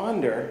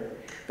transponder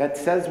that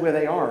says where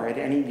they are at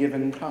any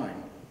given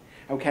time.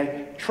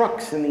 Okay,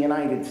 trucks in the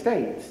United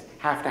States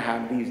have to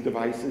have these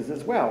devices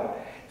as well,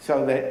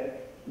 so that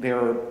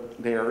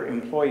their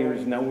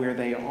employers know where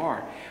they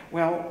are.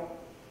 Well,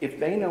 if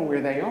they know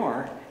where they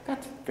are,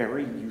 that's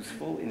very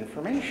useful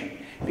information,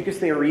 because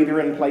they are either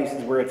in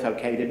places where it's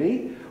okay to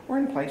be, or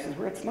in places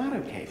where it's not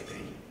okay to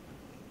be.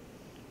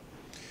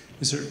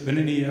 Has there been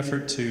any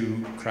effort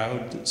to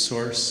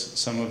crowdsource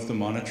some of the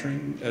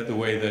monitoring, the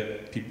way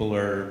that people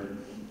are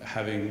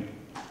having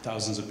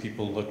thousands of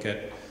people look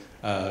at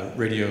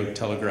radio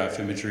telegraph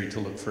imagery to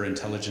look for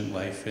intelligent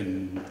life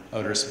in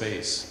outer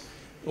space?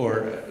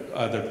 Or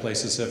other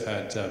places have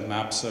had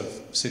maps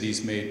of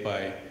cities made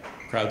by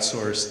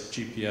crowdsourced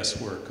GPS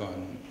work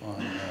on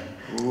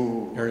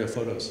aerial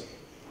photos.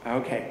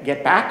 Okay,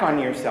 get back on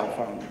your cell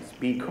phones,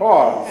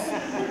 because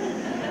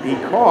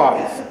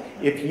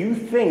If you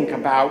think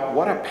about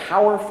what a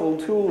powerful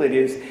tool it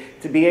is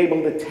to be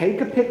able to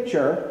take a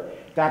picture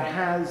that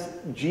has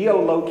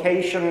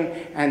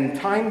geolocation and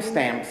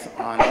timestamps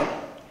on it,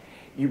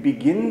 you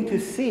begin to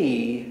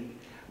see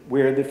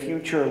where the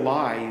future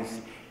lies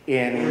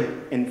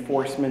in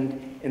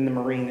enforcement in the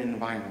marine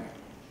environment.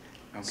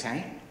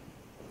 Okay?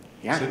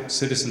 Yeah.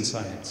 Citizen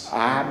science.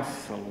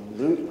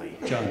 Absolutely.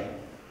 John.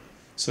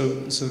 So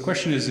the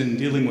question is, in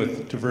dealing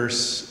with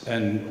diverse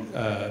and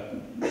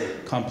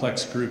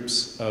complex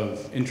groups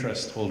of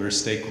interest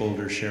holders,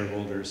 stakeholders,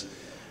 shareholders,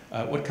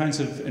 what kinds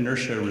of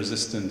inertia,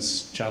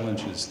 resistance,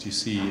 challenges do you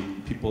see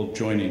people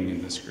joining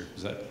in this group?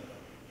 Is that,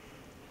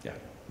 yeah.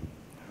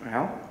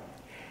 Well,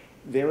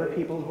 there are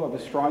people who have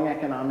a strong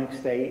economic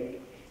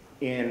stake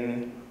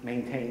in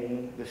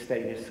maintaining the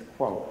status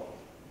quo.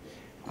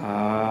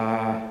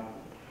 I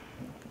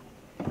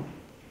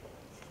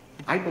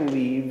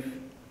believe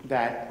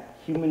that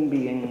human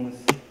beings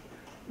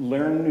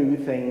learn new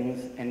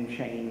things and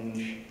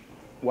change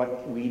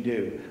what we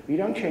do. We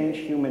don't change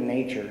human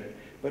nature,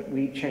 but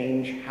we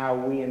change how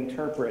we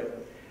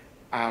interpret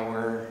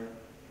our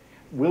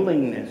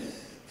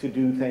willingness to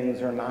do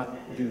things or not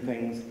do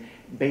things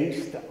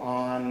based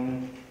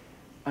on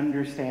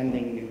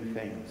understanding new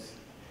things.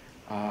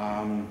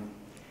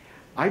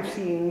 I've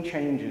seen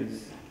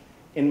changes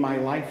in my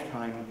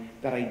lifetime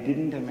that I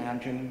didn't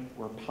imagine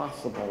were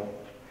possible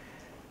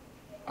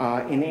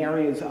in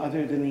areas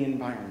other than the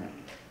environment.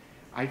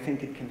 I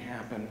think it can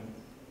happen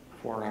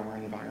for our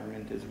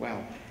environment as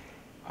well.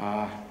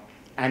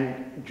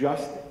 And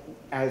just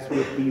as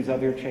with these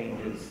other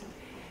changes,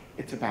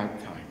 it's about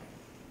time.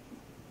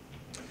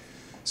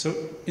 So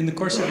in the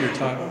course of your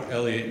talk,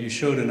 Elliot, you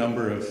showed a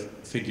number of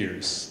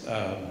figures.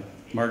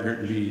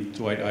 Margaret Mead,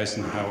 Dwight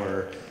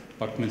Eisenhower,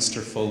 Buckminster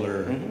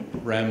Fuller,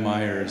 Ram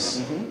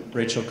Myers,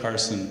 Rachel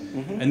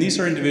Carson. And these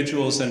are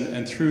individuals,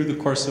 and through the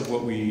course of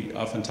what we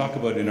often talk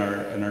about in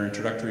our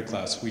introductory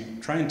class, we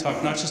try and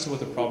talk not just about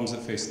the problems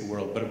that face the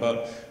world, but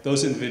about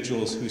those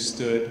individuals who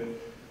stood,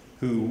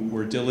 who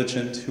were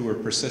diligent, who were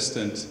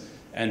persistent,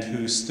 and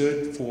who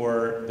stood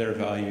for their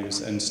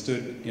values and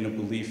stood in a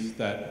belief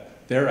that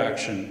their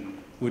action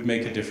would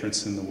make a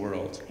difference in the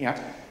world.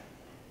 Yeah.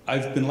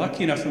 I've been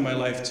lucky enough in my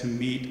life to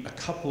meet a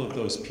couple of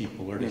those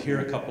people, or to hear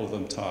a couple of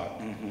them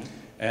talk.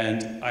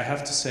 And I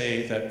have to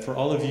say that for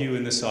all of you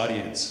in this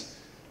audience,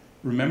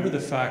 remember the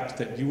fact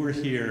that you were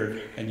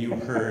here and you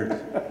heard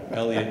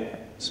Elliot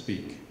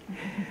speak.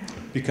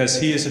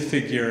 Because he is a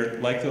figure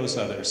like those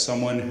others,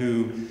 someone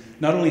who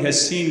not only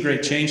has seen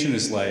great change in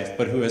his life,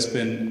 but who has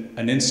been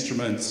an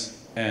instrument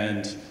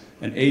and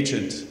an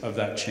agent of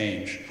that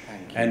change.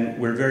 And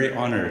we're very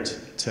honored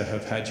to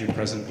have had you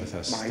present with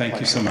us. Thank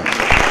you so much.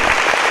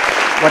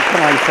 What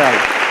can I say?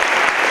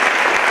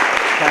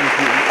 Thank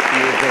you.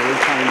 You're very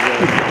kind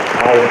words.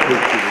 All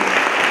appreciated.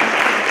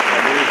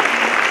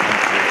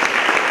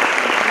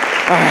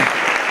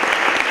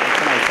 What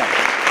can I say?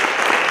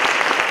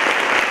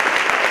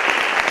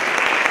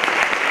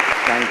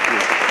 Thank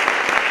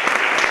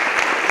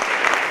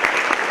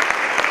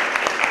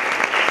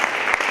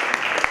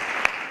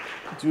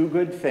you. Do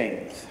good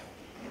things.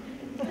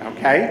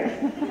 Okay?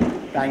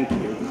 Thank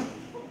you.